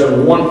MiGs, I was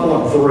doing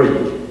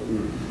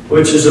 1.3,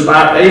 which is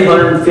about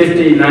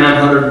 850,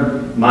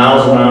 900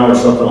 miles an hour or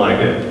something like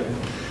that,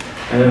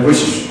 and which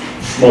is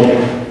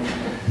smoking.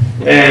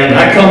 And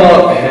I come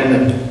up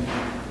and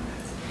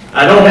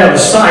I don't have the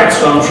sight,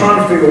 so I'm trying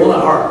to figure,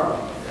 well,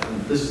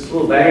 this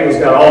little angle's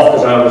got off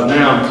because I was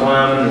now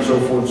climbing and so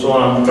forth and so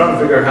on. I'm trying to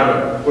figure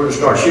out where to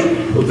start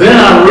shooting. But then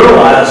I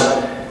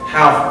realized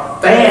how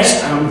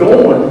fast I'm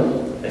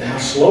going and how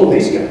slow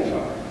these guys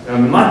are. I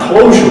mean, my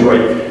closure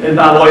rate, and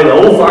by the way, the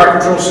old fire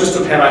control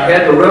system, had I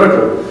had the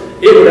reticle,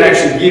 it would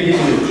actually give you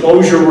the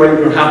closure rate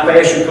or how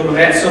fast you're coming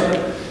at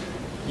something.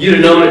 You'd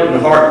have known it in a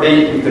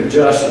heartbeat. You could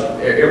adjust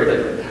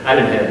everything. I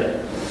didn't have that.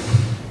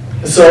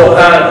 So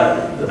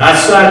I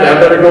decided I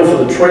better go for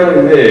the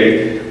trailing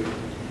MiG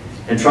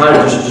and try to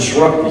just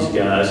disrupt these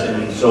guys.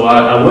 And so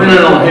I went in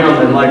on him,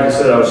 and like I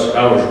said, I was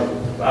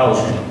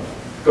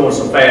going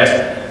so fast.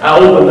 I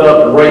opened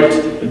up and raked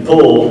and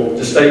pulled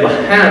to stay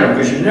behind him,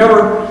 because you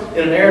never,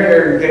 in an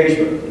air-to-air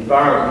engagement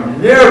environment,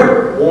 you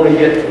never want to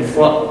get in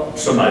front of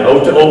somebody,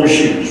 to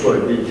overshoot is what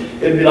it'd be.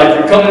 It'd be like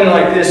you're coming in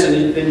like this,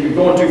 and then you're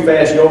going too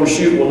fast, you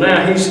overshoot. Well,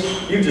 now you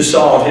just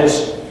solved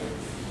his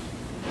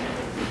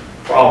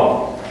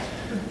problem.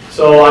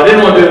 So I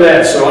didn't want to do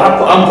that, so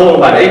I'm pulling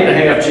about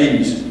 8.5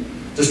 Gs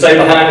to stay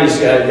behind these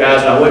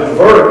guys, and I went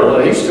vertical,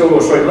 and he still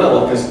goes straight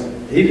level, because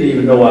he didn't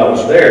even know I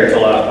was there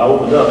until I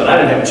opened up, and I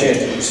didn't have a chance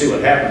to see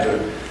what happened to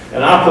him.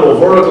 And I pulled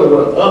vertical,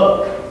 went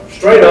up,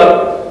 straight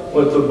up,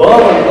 with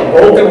above a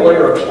broken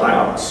layer of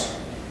clouds.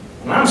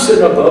 And I'm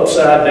sitting up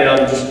upside down,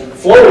 just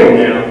floating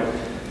now.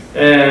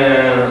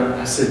 And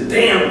I said,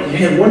 damn, you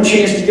had one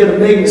chance to get a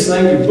MiG in this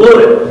thing, you blew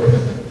it.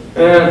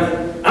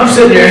 And I'm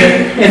sitting there,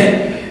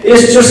 and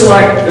it's just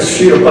like this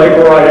sheet of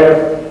paper right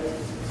here.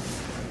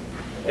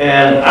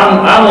 And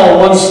I'm on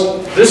one,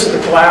 this is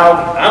the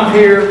cloud, I'm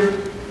here,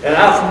 and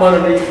out from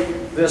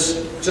underneath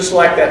this, just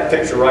like that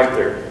picture right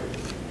there,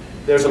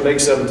 there's a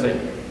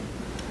MiG-17.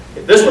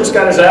 This one's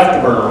got his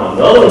afterburner on.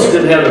 The other ones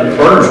didn't have the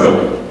burners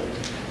going.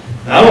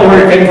 I don't know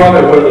where it came from,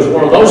 whether it was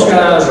one of those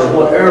guys or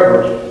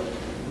whatever,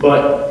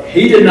 but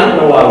he did not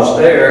know I was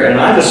there, and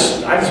I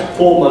just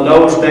pulled my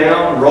nose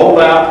down, rolled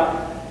out,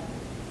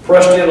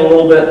 pressed in a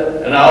little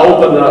bit, and I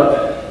opened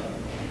up,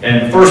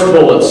 and first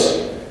bullets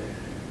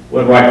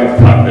went right to the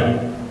cockpit.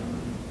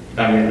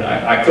 I mean,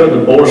 I couldn't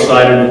have bore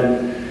sighted it.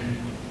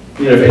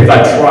 You know, if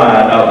I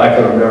tried, I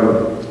could have never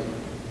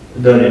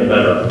done any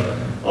better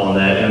on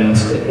that. And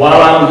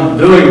while I'm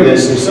doing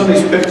this, in some of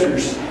these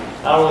pictures,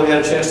 I don't really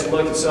had a chance to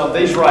look at some.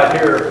 These right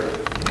here,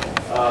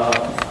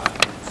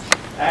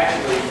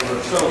 actually,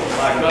 are some of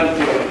my gun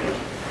field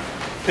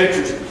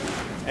pictures.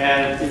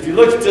 And if you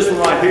look at this one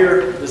right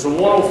here, there's a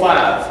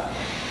 105.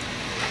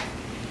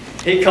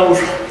 He goes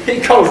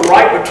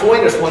right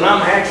between us when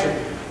I'm actually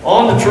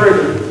on the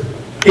trigger,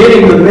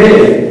 hitting the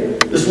MiG.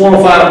 This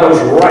 105 goes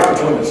right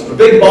between us. The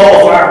big ball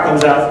of fire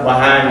comes out from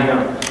behind him.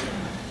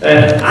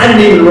 And I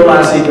didn't even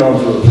realize he'd gone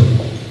through it,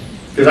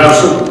 because I was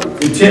so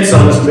intense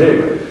on this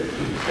MiG.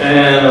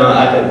 And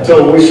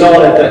until we saw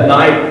that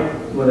night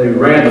when they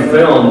ran the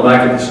film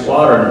back at the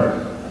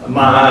squadron,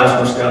 my eyes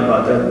must have got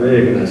about that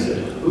big, and I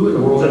said, who in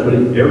the world is that? But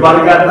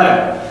everybody got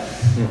back.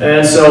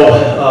 And so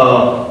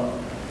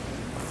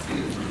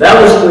that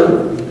was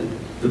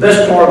the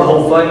best part of the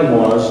whole thing,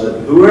 was that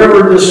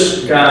whoever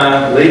this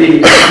guy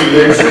leading the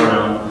MiGs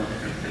around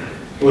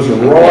was a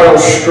royal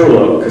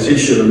screw-up, because he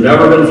should have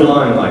never been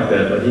flying like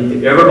that, but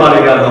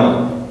everybody got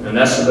home. And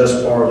that's the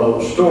best part of the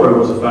whole story,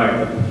 was the fact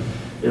that,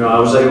 you know, I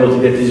was able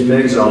to get these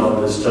MiGs off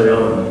of his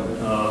tail,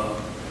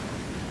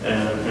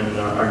 and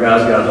our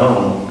guys got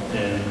home.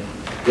 And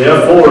the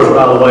F4s,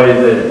 by the way,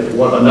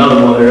 another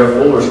one of their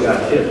F4s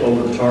got hit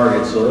over the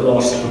target, so they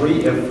lost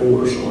 3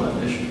 F4s on that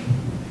mission.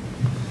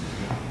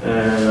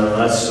 And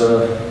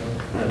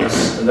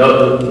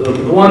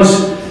the ones,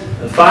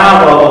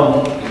 5 of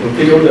them were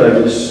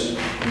POWs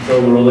until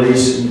the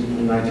release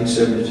in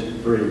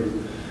 1973.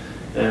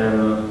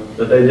 And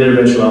but they did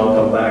eventually all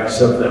come back,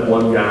 except that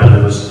one guy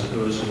that was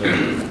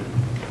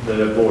the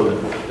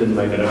F4 that didn't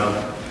make it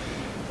out.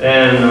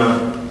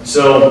 And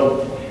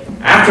so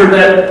after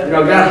that,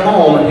 got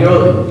home,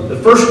 and the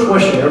first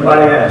question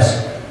everybody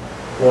asked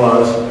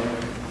was,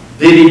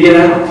 did he get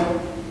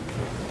out?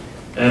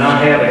 And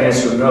I had to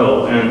answer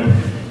no. And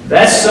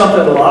that's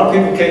something a lot of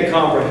people can't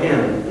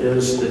comprehend,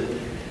 is that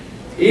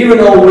even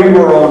though we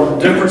were on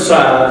different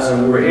sides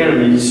and we were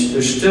enemies,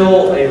 there's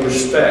still a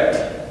respect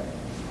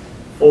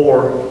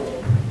for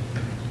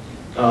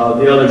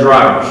the other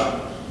drivers.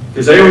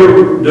 Because they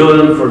were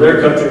doing for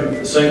their country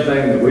the same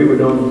thing that we were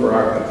doing for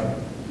our country.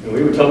 And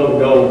we were told to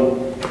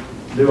go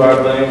do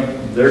our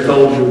thing, they're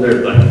told to do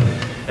their thing.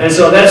 And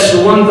so that's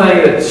the one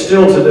thing that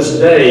still to this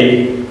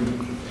day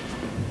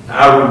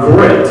I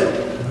regret.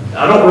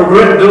 I don't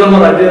regret doing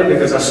what I did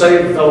because I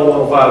saved a fellow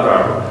 105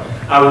 driver.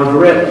 I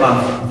regret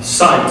my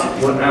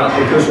sight went out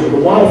because with the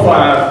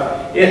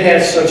 105, it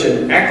had such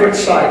an accurate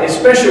sight,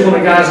 especially when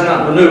a guy's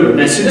not maneuvering.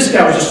 Now see, this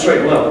guy was just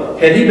straight level.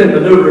 Had he been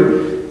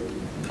maneuvering,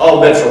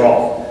 all bets are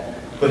off.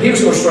 But he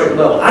was going straight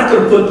level. I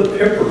could have put the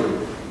pipper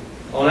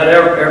on that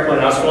airplane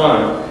I was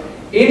flying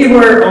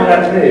anywhere on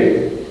that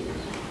MiG,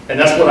 and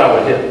that's what I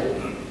would hit.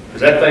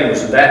 Because that thing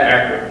was that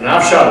accurate. And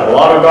I've shot a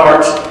lot of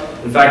darts.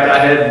 In fact, I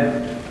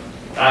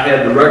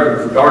had the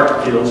record for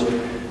dart kills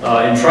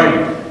in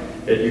training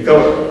at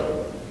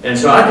Yokota. And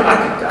so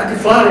I could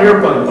fly the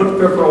airplane, put the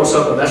pipper on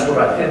something, that's what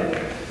I'd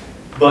hit.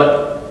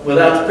 But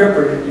without the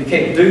pipper, you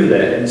can't do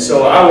that. And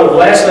so the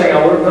last thing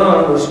I would have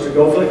done was to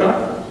go for the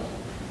cockpit.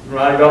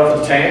 Right, go for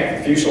the tank,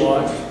 the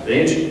fuselage, the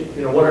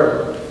engine,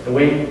 whatever, the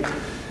wing.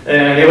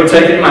 And it would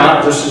take him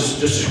out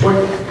just as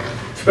quickly.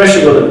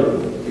 Especially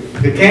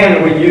with the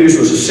cannon we used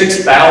was a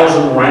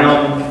 6,000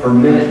 round per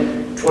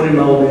minute, 20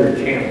 millimeter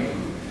cannon.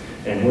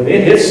 And when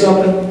it hits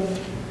something,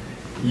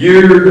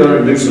 you're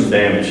going to do some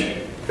damage,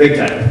 big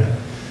time.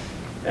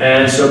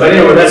 And so, but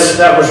anyway,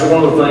 that was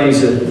one of the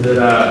things that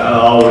I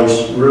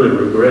alwa't really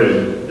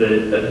regretted that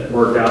it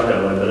worked out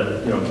that way.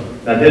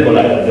 But I did what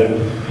I had to do.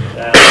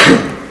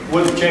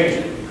 Wouldn't change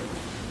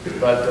it.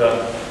 But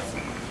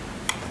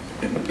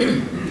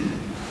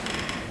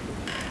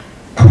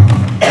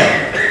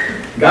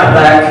got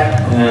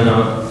back, and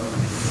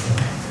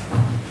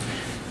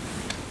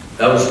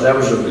that was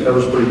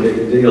a pretty big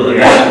deal. And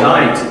that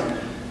night,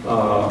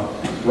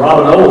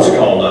 Robin Owens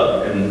called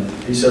up, and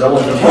he said, "I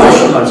want to know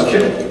somebody's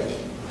killed."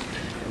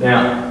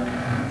 Now,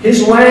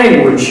 his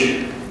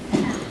language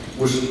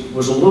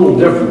was a little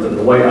different than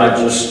the way I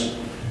just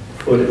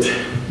put it.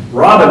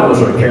 Robin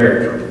was a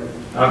character.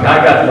 I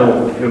got to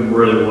know him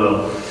really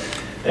well.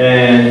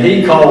 And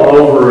he called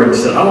over and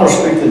said, "I want to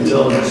speak to the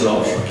intelligence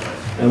officer."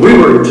 And we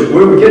were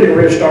getting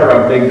ready to start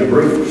our big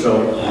debrief. So,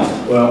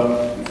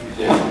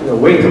 the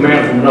wing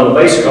commander from another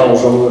base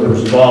calls over that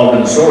was involved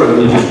in the story that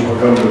we just were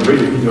going to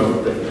debrief.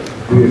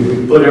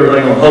 We put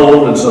everything on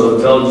hold, and so the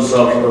intelligence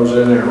officer goes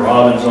in there, and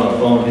Robin's on the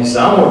phone. He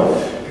said, "I want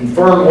to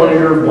confirm one of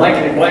your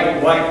blankety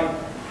blank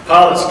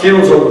pilots'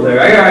 kills over there.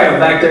 Here I am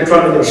back there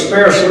trying to get a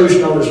spare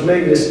solution on this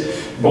MiG. This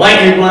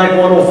blankety blank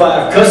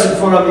 105 cuts in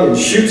front of me and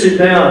shoots it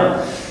down."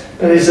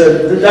 And he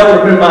said, "That would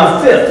have been my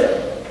 5th.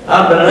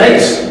 I've been an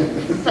ace."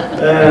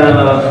 And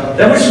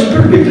that was a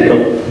pretty big deal.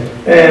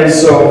 And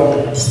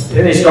so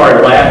then he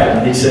started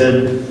laughing. He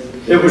said,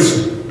 "It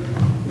was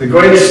the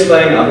greatest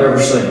thing I've ever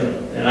seen."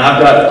 And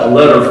I've got a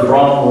letter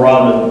from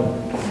Robin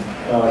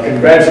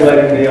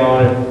congratulating me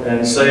on it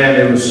and saying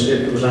it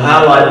was a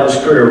highlight of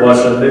his career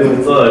watching that big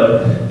old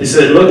thud. He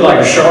said it looked like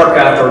a shark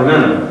after a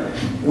minute,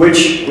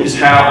 which is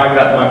how I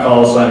got my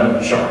call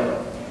sign Shark.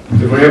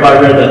 Because when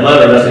everybody read that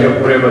letter, that's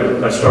what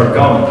everybody started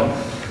calling it.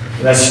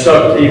 And that's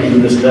stuck even to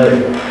this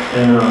day.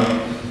 And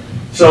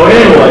so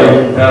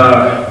anyway,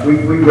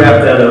 we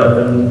wrapped that up.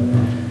 And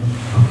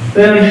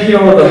then,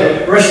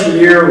 the rest of the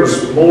year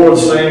was more of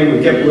the same.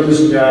 We kept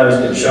losing guys,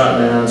 getting shot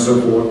down, and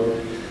so forth.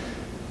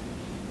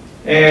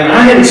 And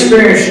I had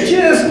experienced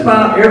just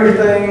about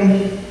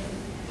everything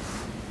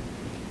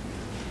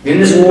in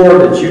this war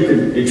that you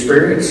could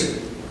experience.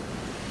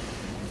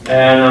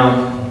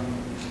 And,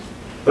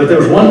 but there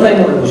was one thing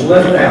that was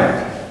left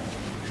out.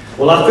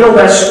 Well, I filled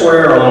that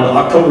square on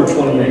October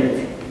 28th.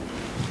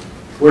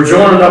 We're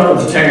joining up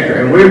with the tanker,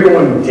 and we're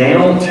going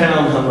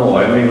downtown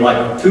Hanoi. I mean,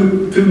 like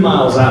two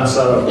miles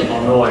outside of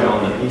Hanoi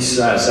on the east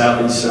side,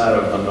 southeast side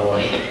of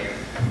Hanoi.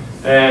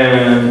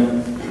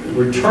 And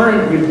we'd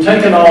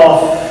taken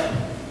off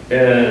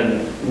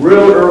and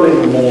real early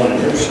in the morning.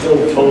 It was still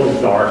totally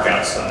dark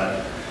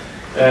outside.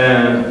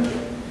 And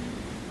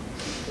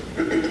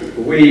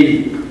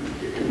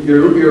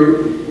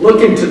you're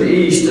looking to the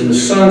east and the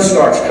sun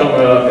starts coming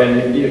up,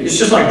 and it's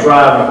just like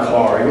driving a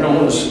car.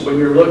 When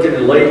you're looking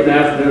at late in the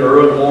afternoon or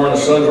early in the morning, the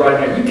sun's right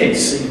now, you can't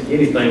see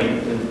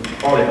anything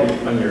hardly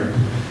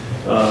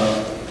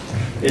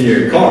in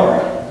your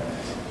car.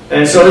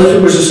 And so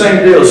it was the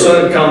same deal. The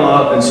sun had come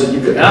up and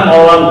said,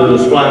 all I'm doing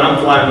is flying. I'm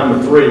flying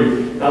number 3.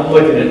 I'm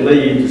looking at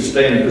lead to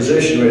stay in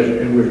position,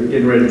 and we're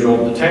getting ready to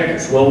join the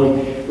tankers. Well,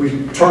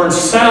 we turned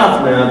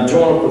south now to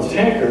join up with the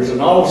tankers, and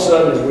all of a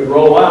sudden as we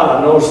roll out,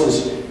 I noticed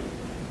this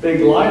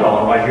big light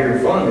on right here in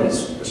front of me.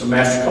 It's a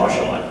master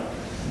caution light.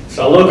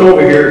 So I look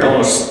over here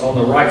on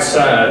the right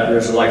side,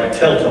 there's like a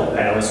telltale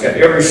panel. It's got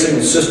every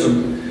single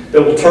system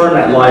that will turn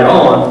that light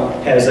on,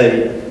 has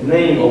a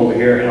name over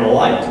here and a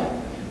light.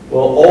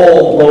 Well,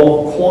 all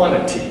low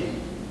quantity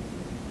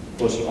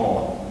was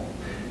on.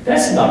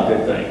 That's not a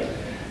good thing.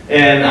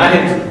 And I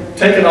had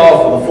taken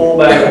off with a full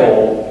bag of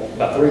oil,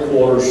 about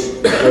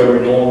 3/4, where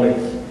we normally,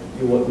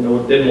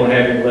 didn't want to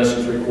have any less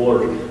than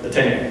 3/4 a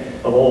tank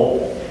of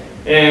oil.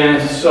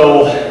 And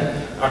so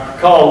I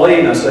called Lee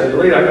and I said,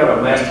 Lee, I got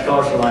a master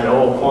caution light,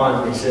 oil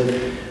quantity. He said,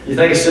 you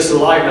think it's just a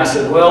light? And I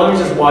said, well, let me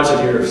just watch it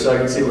here so I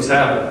can see what's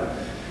happening.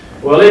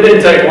 Well, it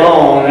didn't take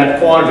long, and that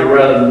quantity,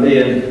 rather than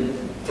being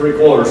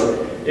 3/4,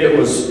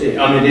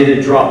 it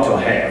had dropped to a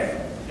half.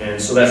 And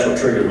so that's what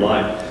triggered the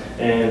light.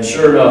 And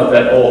sure enough,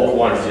 that oil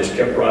quantity just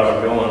kept right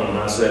on going. And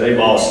I said, hey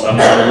boss, I'm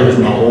going to lose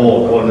my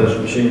oil according to this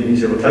machine. He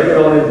said, well, take it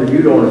on in the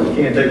U-door. You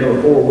can't take no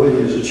core with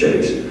you as a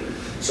chase.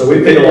 So we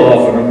peel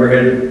off and we're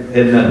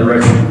heading that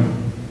direction.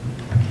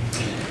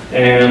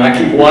 And I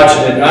keep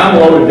watching it. And I'm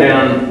loaded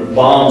down with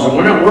bombs, and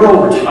we're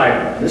over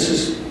tight. This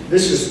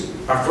is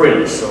our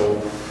friend. So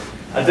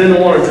I didn't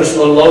want to just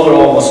unload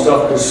all my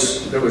stuff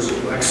because I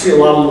could see a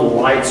lot of little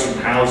lights from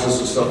houses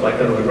and stuff like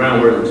that on the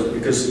ground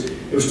because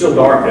it was still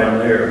dark down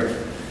there.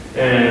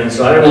 And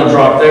so I didn't want to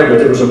drop there, but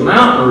there was a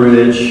mountain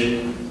ridge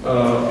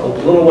a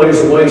little ways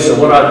away. So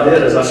what I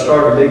did is I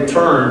started a big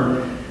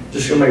turn,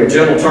 just going to make a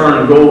gentle turn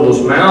and go over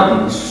those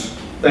mountains,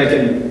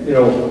 thinking,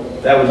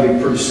 that would be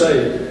pretty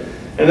safe.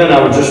 And then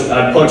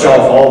I'd punch off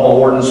all my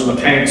ordnance, my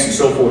tanks and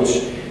so forth,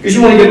 because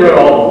you want to get rid of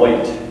all the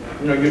weight.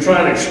 You're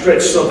trying to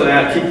stretch something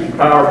out, keep your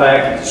power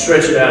back,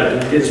 stretch it out,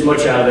 and get as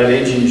much out of that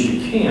engine as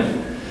you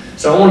can.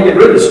 So I want to get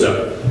rid of this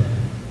stuff.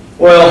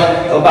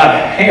 Well, about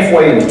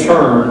halfway in the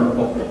turn,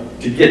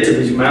 to get to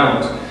these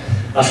mountains,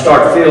 I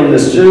start feeling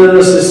just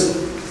this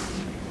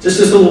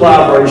little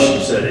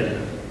vibration setting.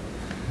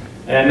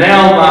 And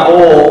now my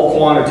oil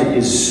quantity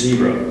is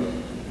 0.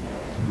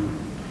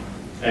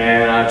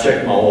 And I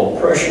check my oil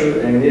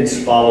pressure, and it's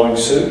following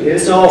suit.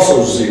 It's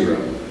also 0.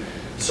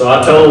 So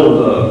I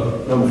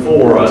told number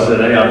 4, I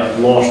said, hey, I've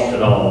lost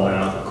it all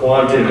now. The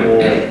quantity of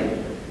oil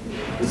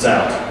is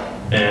out.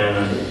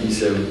 And he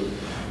said,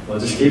 well,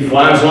 just keep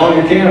flying as long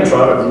as you can and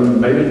try to,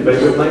 maybe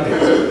we'll make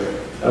it.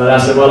 And I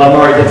said, well, I've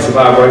already getting some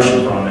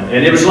vibration from it.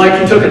 And it was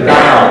like you took a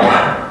dial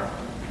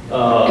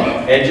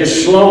and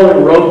just slowly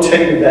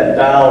rotated that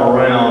dial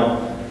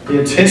around the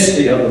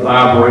intensity of the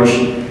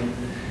vibration.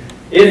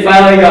 It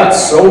finally got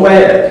so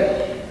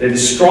bad that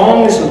as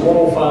strong as the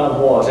 105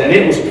 was, and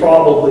it was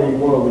probably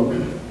one of the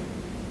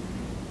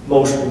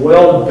most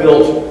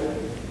well-built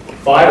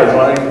fighters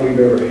I think we've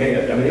ever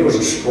had. I mean, it was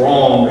a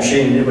strong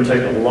machine. It would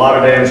take a lot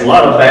of damage, a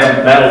lot of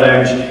battle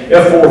damage.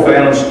 F4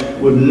 Phantoms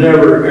would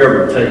never,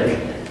 ever take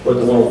what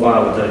the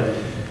 105 would take.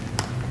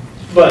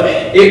 But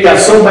it got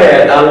so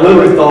bad, I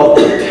literally thought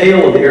the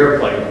tail of the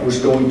airplane was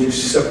going to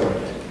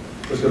separate.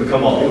 It was going to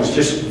come off. It was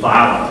just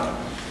violent.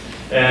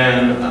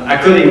 And I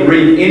couldn't even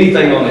read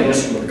anything on the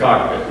instrument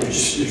cockpit. It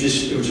was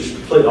just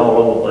complete all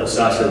over the place.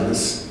 So I said,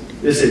 this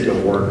isn't going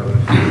to work.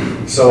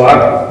 So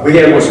we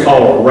had what's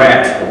called a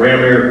RAT, a ram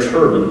air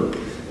turbine.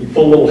 You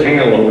pull a little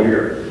handle over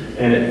here,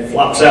 and it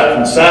flops out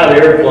from the side of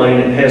the airplane,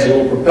 and it has a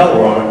little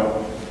propeller on it,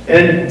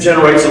 and it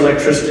generates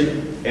electricity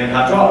and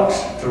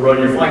hydraulics to run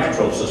your flight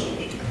control systems.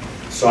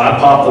 So I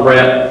popped the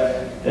RAT,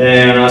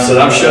 and I said,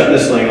 I'm shutting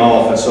this thing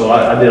off. And so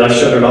I did. I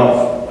shut it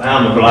off.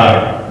 I'm a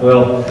glider.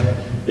 Well,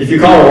 if you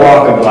call a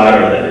rock a glider,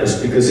 that is,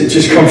 because it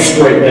just comes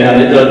straight down.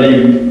 It doesn't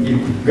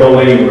even go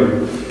anywhere.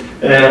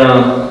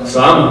 And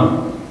so I'm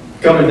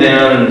coming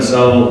down, and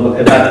so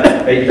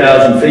about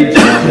 8,000 feet,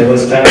 it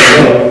was time to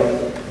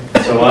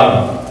go. So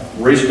I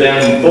reach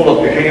down and pull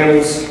up your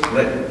handles.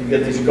 You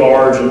get these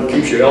guards, and it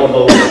keeps your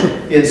elbow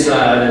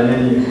inside, and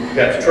then you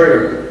got the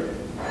trigger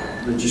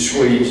that you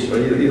squeeze, or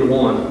either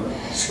one.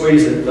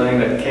 Squeeze that thing,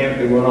 that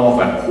canopy went off,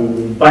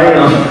 and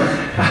bam,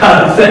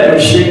 out of that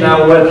machine I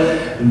went,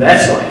 and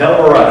that's a hell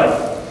of a ride.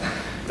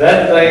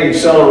 That thing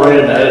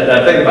accelerated,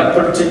 I think about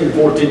 13 to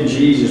 14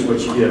 G's is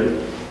what you get.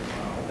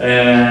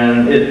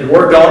 And it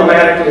worked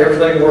automatically,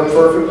 everything worked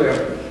perfectly.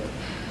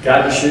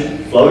 Got the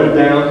chute, floated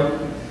down,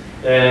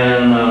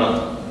 and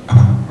I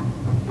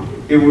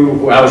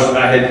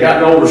had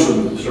gotten over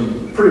some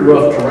pretty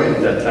rough terrain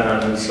at that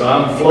time, and so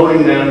I'm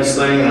floating down this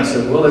thing, and I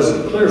said, well, there's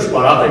a clear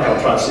spot. I think I'll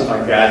try to see if I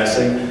can guide this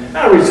thing.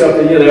 I reach up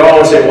to you. They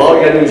always say, well, all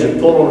you got to do is just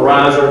pull on the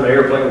riser, and the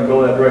airplane will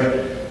go that direction.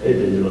 It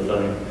didn't do a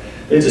thing.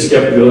 It just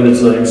kept doing its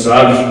thing. So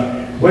I just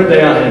went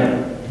down,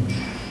 and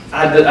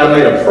I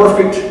made a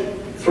perfect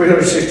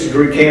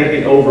 360-degree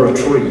canopy over a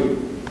tree,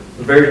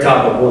 the very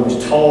top of one of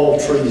these tall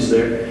trees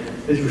there.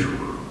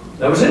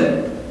 That was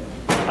it.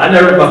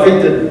 My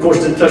feet, of course,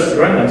 didn't touch the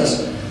ground. I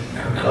just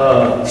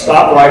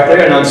stopped right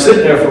there, and I'm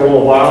sitting there for a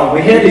little while.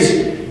 We had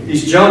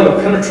these jungle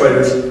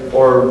penetrators,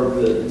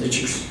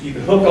 that you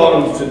could hook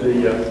on to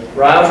the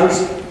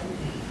risers,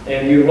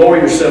 and you lower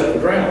yourself to the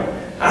ground.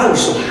 I was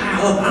so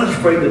high up, I was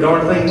afraid the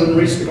darn thing wouldn't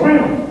reach the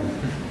ground.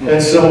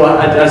 And so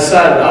I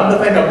decided, I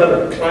think I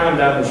better climb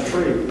down this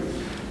tree.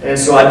 And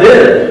so I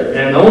did,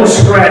 and the only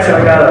scratch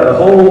I got out of the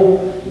whole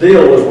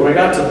deal was when I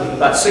got to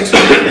about 6 feet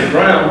from the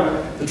ground,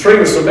 the tree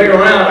was so big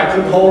around I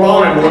couldn't hold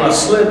on, and when I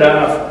slid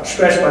down, I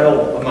scratched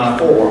my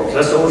forearms.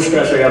 That's the only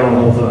scratch I got on the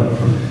whole thing.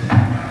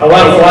 I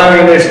wound up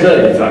flying the next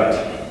day, in fact.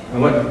 I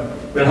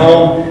went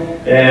home,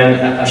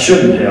 and I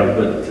shouldn't have,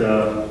 but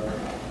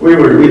we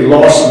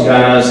lost some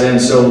guys, and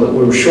so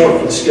we were short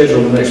for the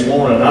schedule the next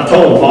morning. And I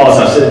told the boss,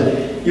 I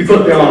said, you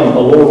put me on a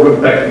lower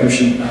roof back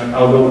commission,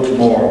 I'll go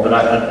tomorrow. But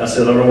I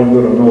said, I don't want to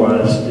go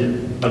tomorrow.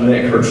 My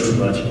neck hurts too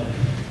much.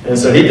 And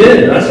so he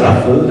did, and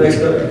I flew the next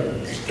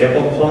day. Kept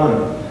on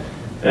flying.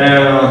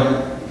 And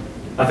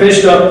I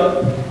finished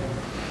up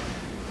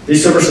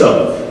December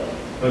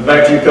 7th. Went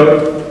back to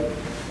Dakota.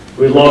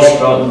 We lost the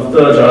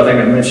thuds, I think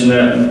I mentioned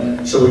that.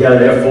 And so we got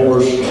the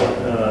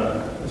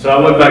F4s. So I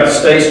went back to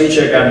States to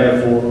check out the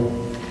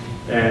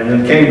F4. And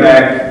then came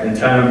back in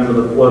time for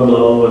the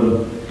Pueblo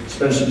and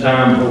spent some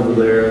time over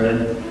there. And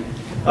then,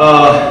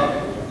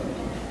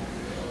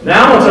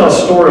 now I'm going to tell a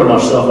story of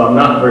myself I'm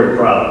not very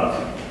proud of.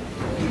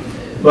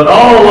 But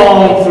all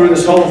along through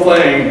this whole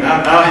thing,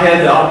 I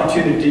had the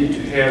opportunity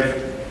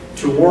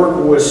to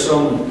work with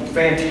some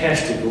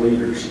fantastic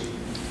leaders.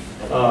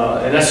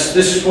 And this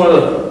is one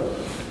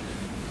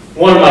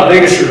of my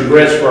biggest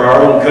regrets for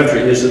our own country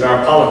is that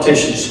our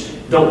politicians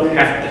don't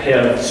have to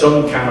have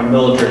some kind of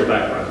military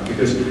background,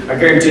 because I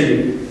guarantee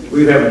you,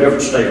 we have a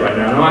different state right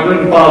now. I'm not going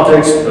into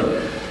politics, but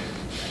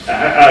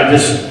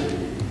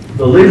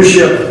the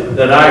leadership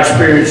that I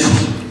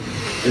experienced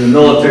in the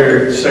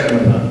military, second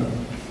to none.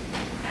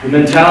 The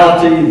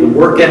mentality, the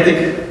work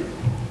ethic,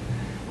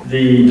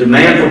 the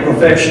demand for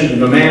perfection,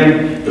 the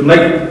demand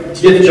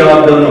to get the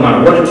job done no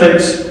matter what it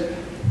takes,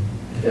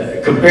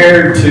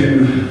 compared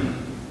to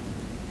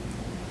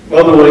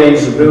other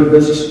ways of doing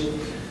business,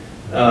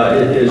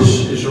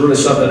 is really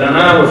something. And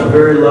I was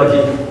very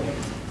lucky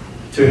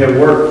to have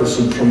worked with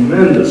some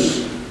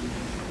tremendous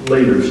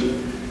leaders.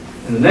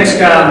 And the next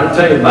guy I'm going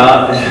to tell you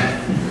about,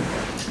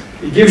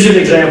 it gives you an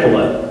example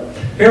of it.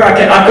 Here I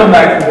come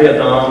back from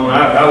Vietnam, and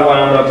I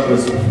wound up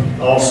with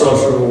all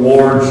sorts of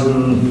awards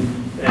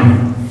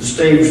and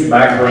distinguished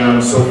background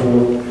and so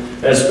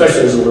forth,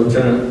 especially as a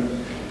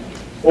lieutenant.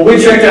 Well, we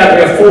checked out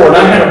the F4, and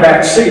I had a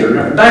backseater.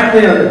 Now, back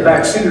then, the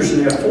backseaters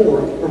in the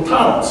F4 were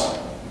pilots.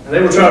 And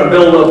they were trying to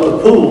build up the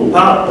pool, the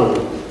pilot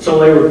pool. So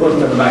they were putting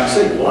them in the back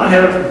seat. Well, I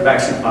had a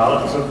backseat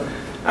pilot. So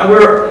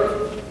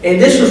and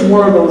this was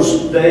one of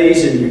those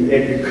days, and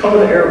you cover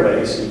the air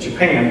base in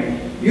Japan,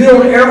 you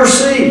don't ever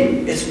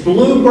see. It's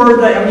bluebird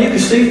day. I mean, you can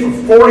see for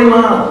 40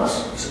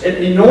 miles.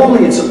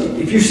 Normally,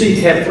 if you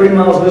have 3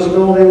 miles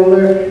visibility over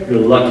there,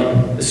 you're lucky.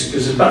 Because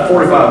it's about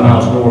 45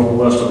 miles north and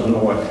west of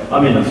Hanoi. I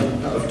mean,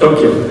 of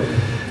Tokyo.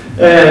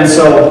 And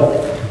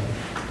so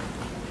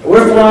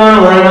we're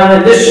flying around,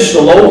 and this is just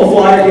a local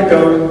flight at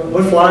Dakota.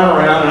 We're flying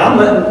around, and I'm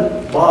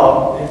letting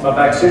Bob, my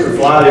backseater,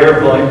 fly the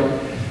airplane.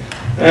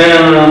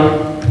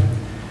 And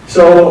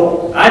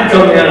so I'd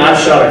come in, I'd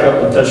shot a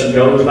couple of touch and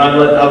goes, and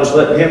I was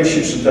letting him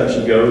shoot some touch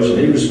and goes, and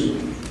he was,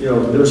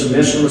 doing some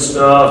instrument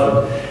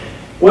stuff.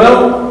 And,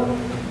 well,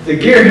 the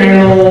gear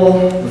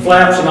handle, the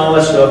flaps, and all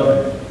that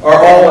stuff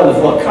are all in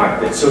the front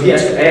cockpit, so he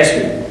has to ask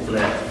me for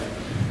that.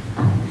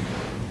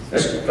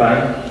 That's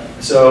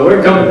fine. So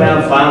we're coming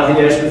down, finally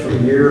he asked me for the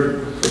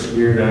gear, put the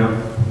gear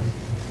down.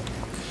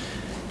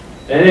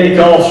 And then he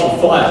calls for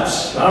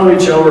flaps. I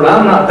reach over, and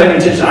I'm not paying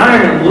attention. I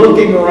am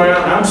looking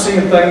around, I'm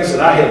seeing things that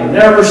I had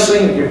never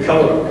seen in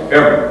color,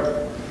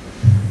 ever.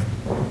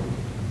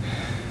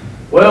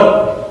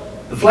 Well,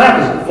 the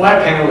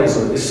flap handle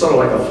is sort of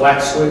like a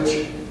flat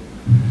switch.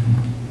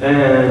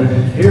 And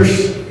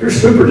here's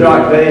Super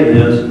Jock Dave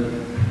is.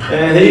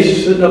 And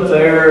he's sitting up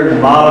there,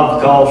 and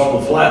Bob calls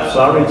for the flaps. So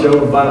I reach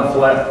over and find a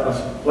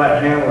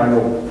flat handle, and I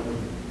go,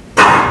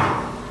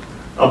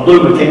 I blew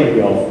the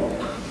canopy off.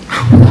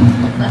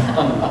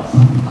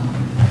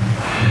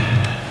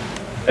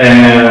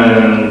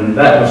 And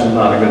that was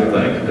not a good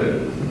thing to do.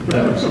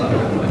 That was not a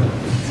good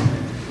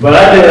thing. But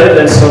I did,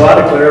 and so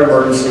I declared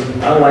emergency.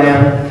 I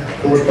land.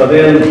 Of course, by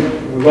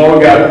then, we've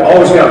always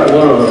got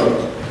one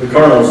of the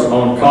colonels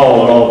on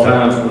call at all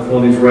times with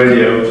one of these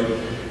radios.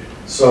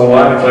 So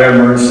I declared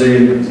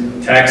emergency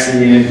and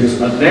taxi in. Because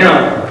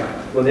now,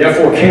 when the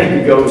F4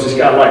 canopy goes, it's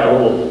got like a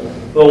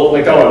little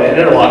they call it an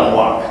interlock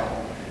block.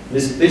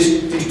 These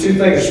two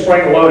things are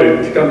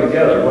spring-loaded to come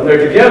together. When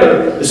they're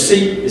together, the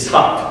seat is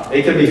hot.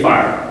 They can be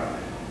fired.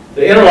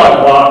 The interlock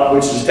block,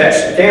 which is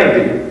attached to the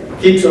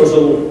canopy, keeps those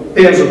little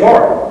pins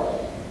apart.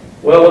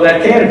 Well, when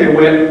that canopy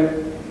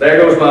went,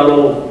 there goes my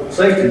little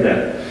safety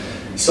net.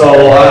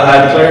 So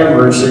I declare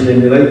emergency,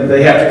 and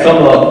they have to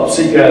come up,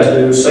 seat guys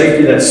do,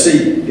 safety that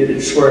seat, get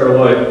it squared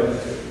away.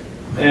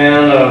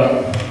 And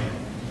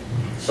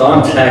so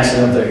I'm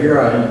taxiing up there. Here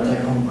I am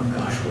thinking, oh my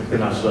gosh, what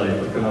can I say?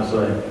 What can I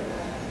say?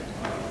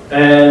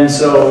 And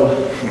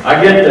so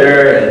I get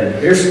there, and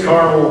here's the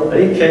Colonel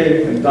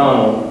A.K.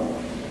 McDonald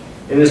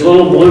in this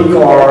little blue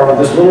car with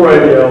this little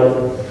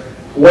radio,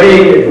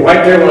 waiting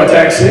right there when I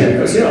taxi in,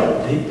 because, he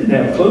didn't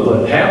have a clue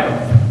what had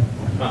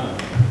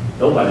happened.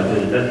 Nobody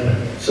did it that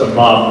day. So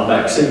Bob in the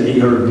back seat, he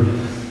heard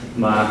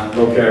my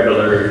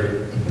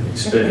vocabulary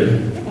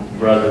expended.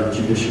 rather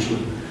judiciously.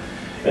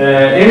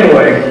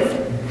 Anyway,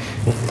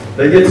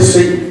 they get the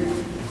seat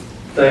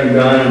thing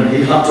done, and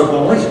he hops up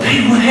on the ledge.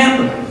 Hey, what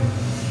happened?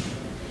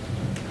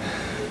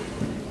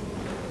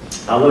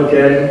 I look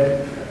at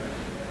him,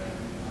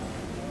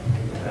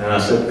 and I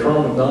said,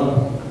 Colonel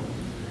McDonald,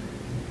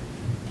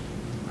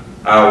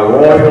 I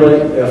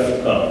royally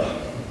effed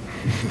up.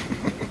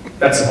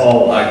 That's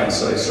all I can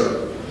say,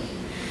 sir.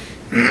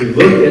 He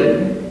looked at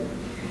me.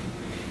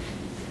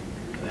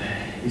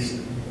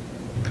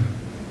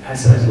 I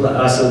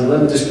said,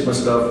 let me just get my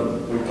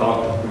stuff. We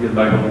talked, we get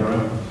back on the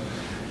ground.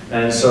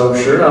 And so,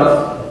 sure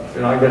enough,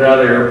 I get out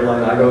of the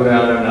airplane, I go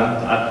down there, and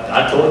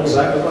I told him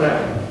exactly what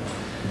happened.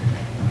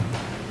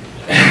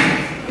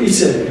 He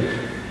said,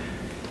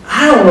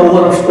 I don't know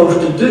what I'm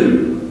supposed to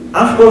do.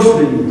 I'm supposed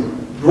to be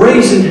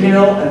raising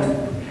hell and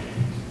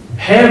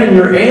having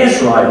your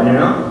ass right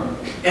now,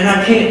 and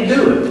I can't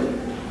do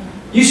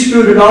it. You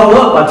screwed it all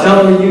up by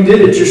telling me you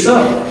did it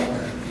yourself.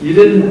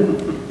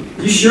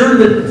 You sure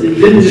that it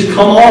didn't just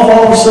come off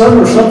all of a sudden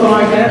or something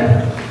like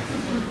that?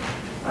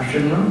 I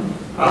said, no,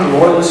 I'm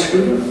royally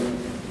screwed up.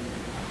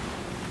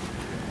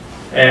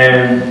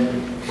 And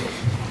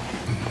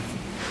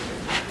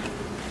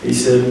he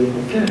said,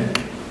 okay.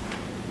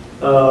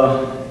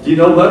 Do you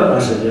know better? I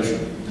said, yes, sir.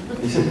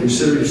 He said,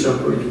 consider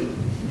yourself briefed.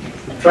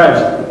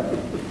 Travis.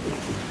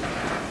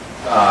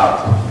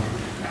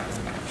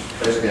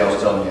 Basically, I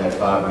was telling you had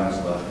 5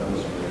 minutes left. That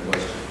wasn't really a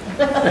question.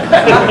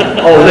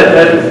 Oh,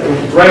 that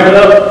wrap it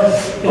up?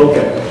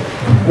 Okay.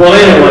 Well,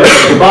 anyway,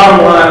 the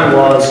bottom line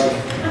was,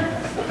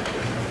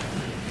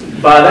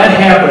 by that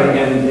happening,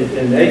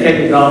 and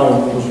A.K.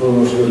 McDonald was one of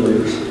those good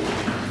leaders.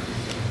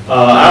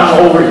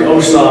 I'm over at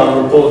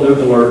OSAN, we're pulling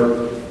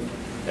nuclear.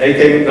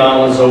 A.K.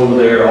 McDonald is over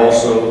there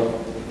also.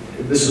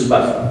 This is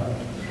about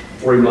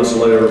 3 months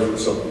later or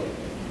so.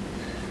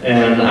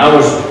 And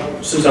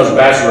since I was a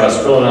bachelor, I was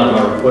filling out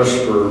my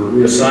request for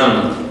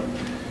reassignment.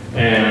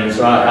 And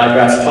so I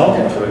got to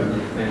talking to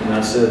him, and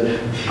I said,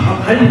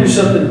 how do you do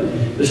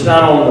something that's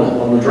not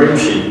on the dream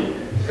sheet?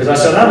 Because I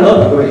said, I'd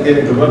love to go and get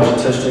into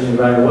weapons testing and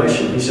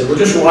evaluation. He said, well,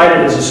 just write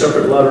it as a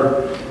separate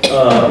letter,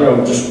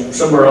 just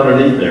somewhere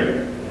underneath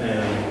there.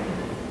 And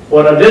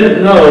what I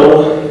didn't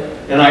know,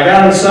 and I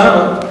got an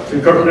assignment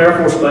through Kirtland Air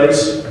Force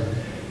Base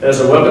as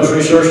a weapons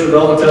research and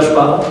development test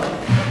pilot,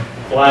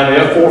 flying the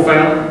F-4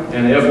 Phantom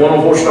and the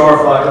F-104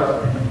 Starfighter,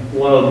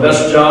 one of the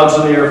best jobs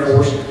in the Air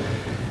Force.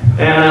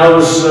 And I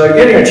was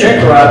getting a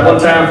check ride one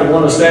time from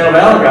one of the Stanley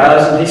Valley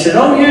guys, and he said,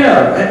 oh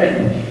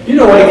yeah, you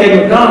know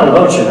A.K. McDonald,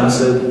 don't you? And I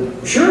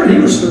said, sure, he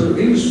was the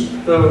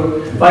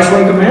vice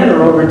wing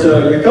commander over at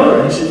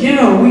Yokota. And he said,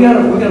 yeah, we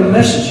got a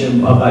message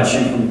about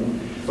you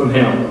from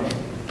him.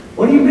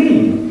 What do you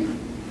mean?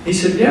 He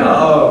said,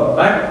 yeah,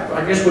 back,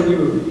 I guess when you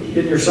were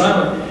getting your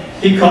assignment,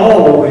 he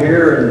called over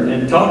here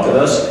and talked to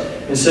us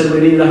and said we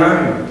need to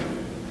hire you.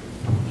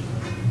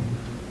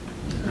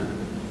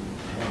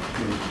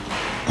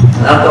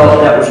 And I thought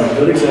that was a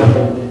good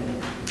example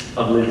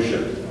of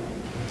leadership.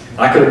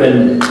 I could have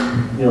been,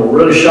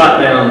 really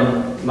shot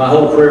down my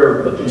whole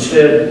career, but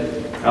instead,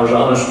 I was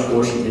honest, of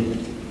course, and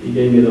he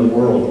gave me the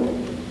world.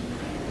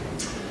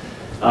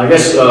 I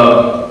guess it's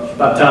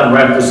about time to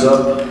wrap this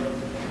up.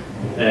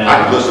 And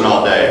I could listen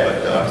all day, but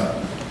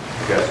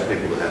I guess I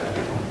think we would have to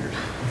get on here.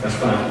 That's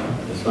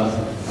fine. That's fine.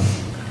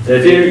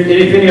 If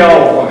any of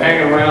y'all are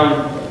hanging around,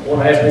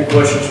 want to ask me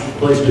questions,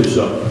 please do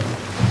so.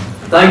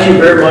 Thank you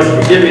very much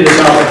for giving me this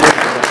opportunity.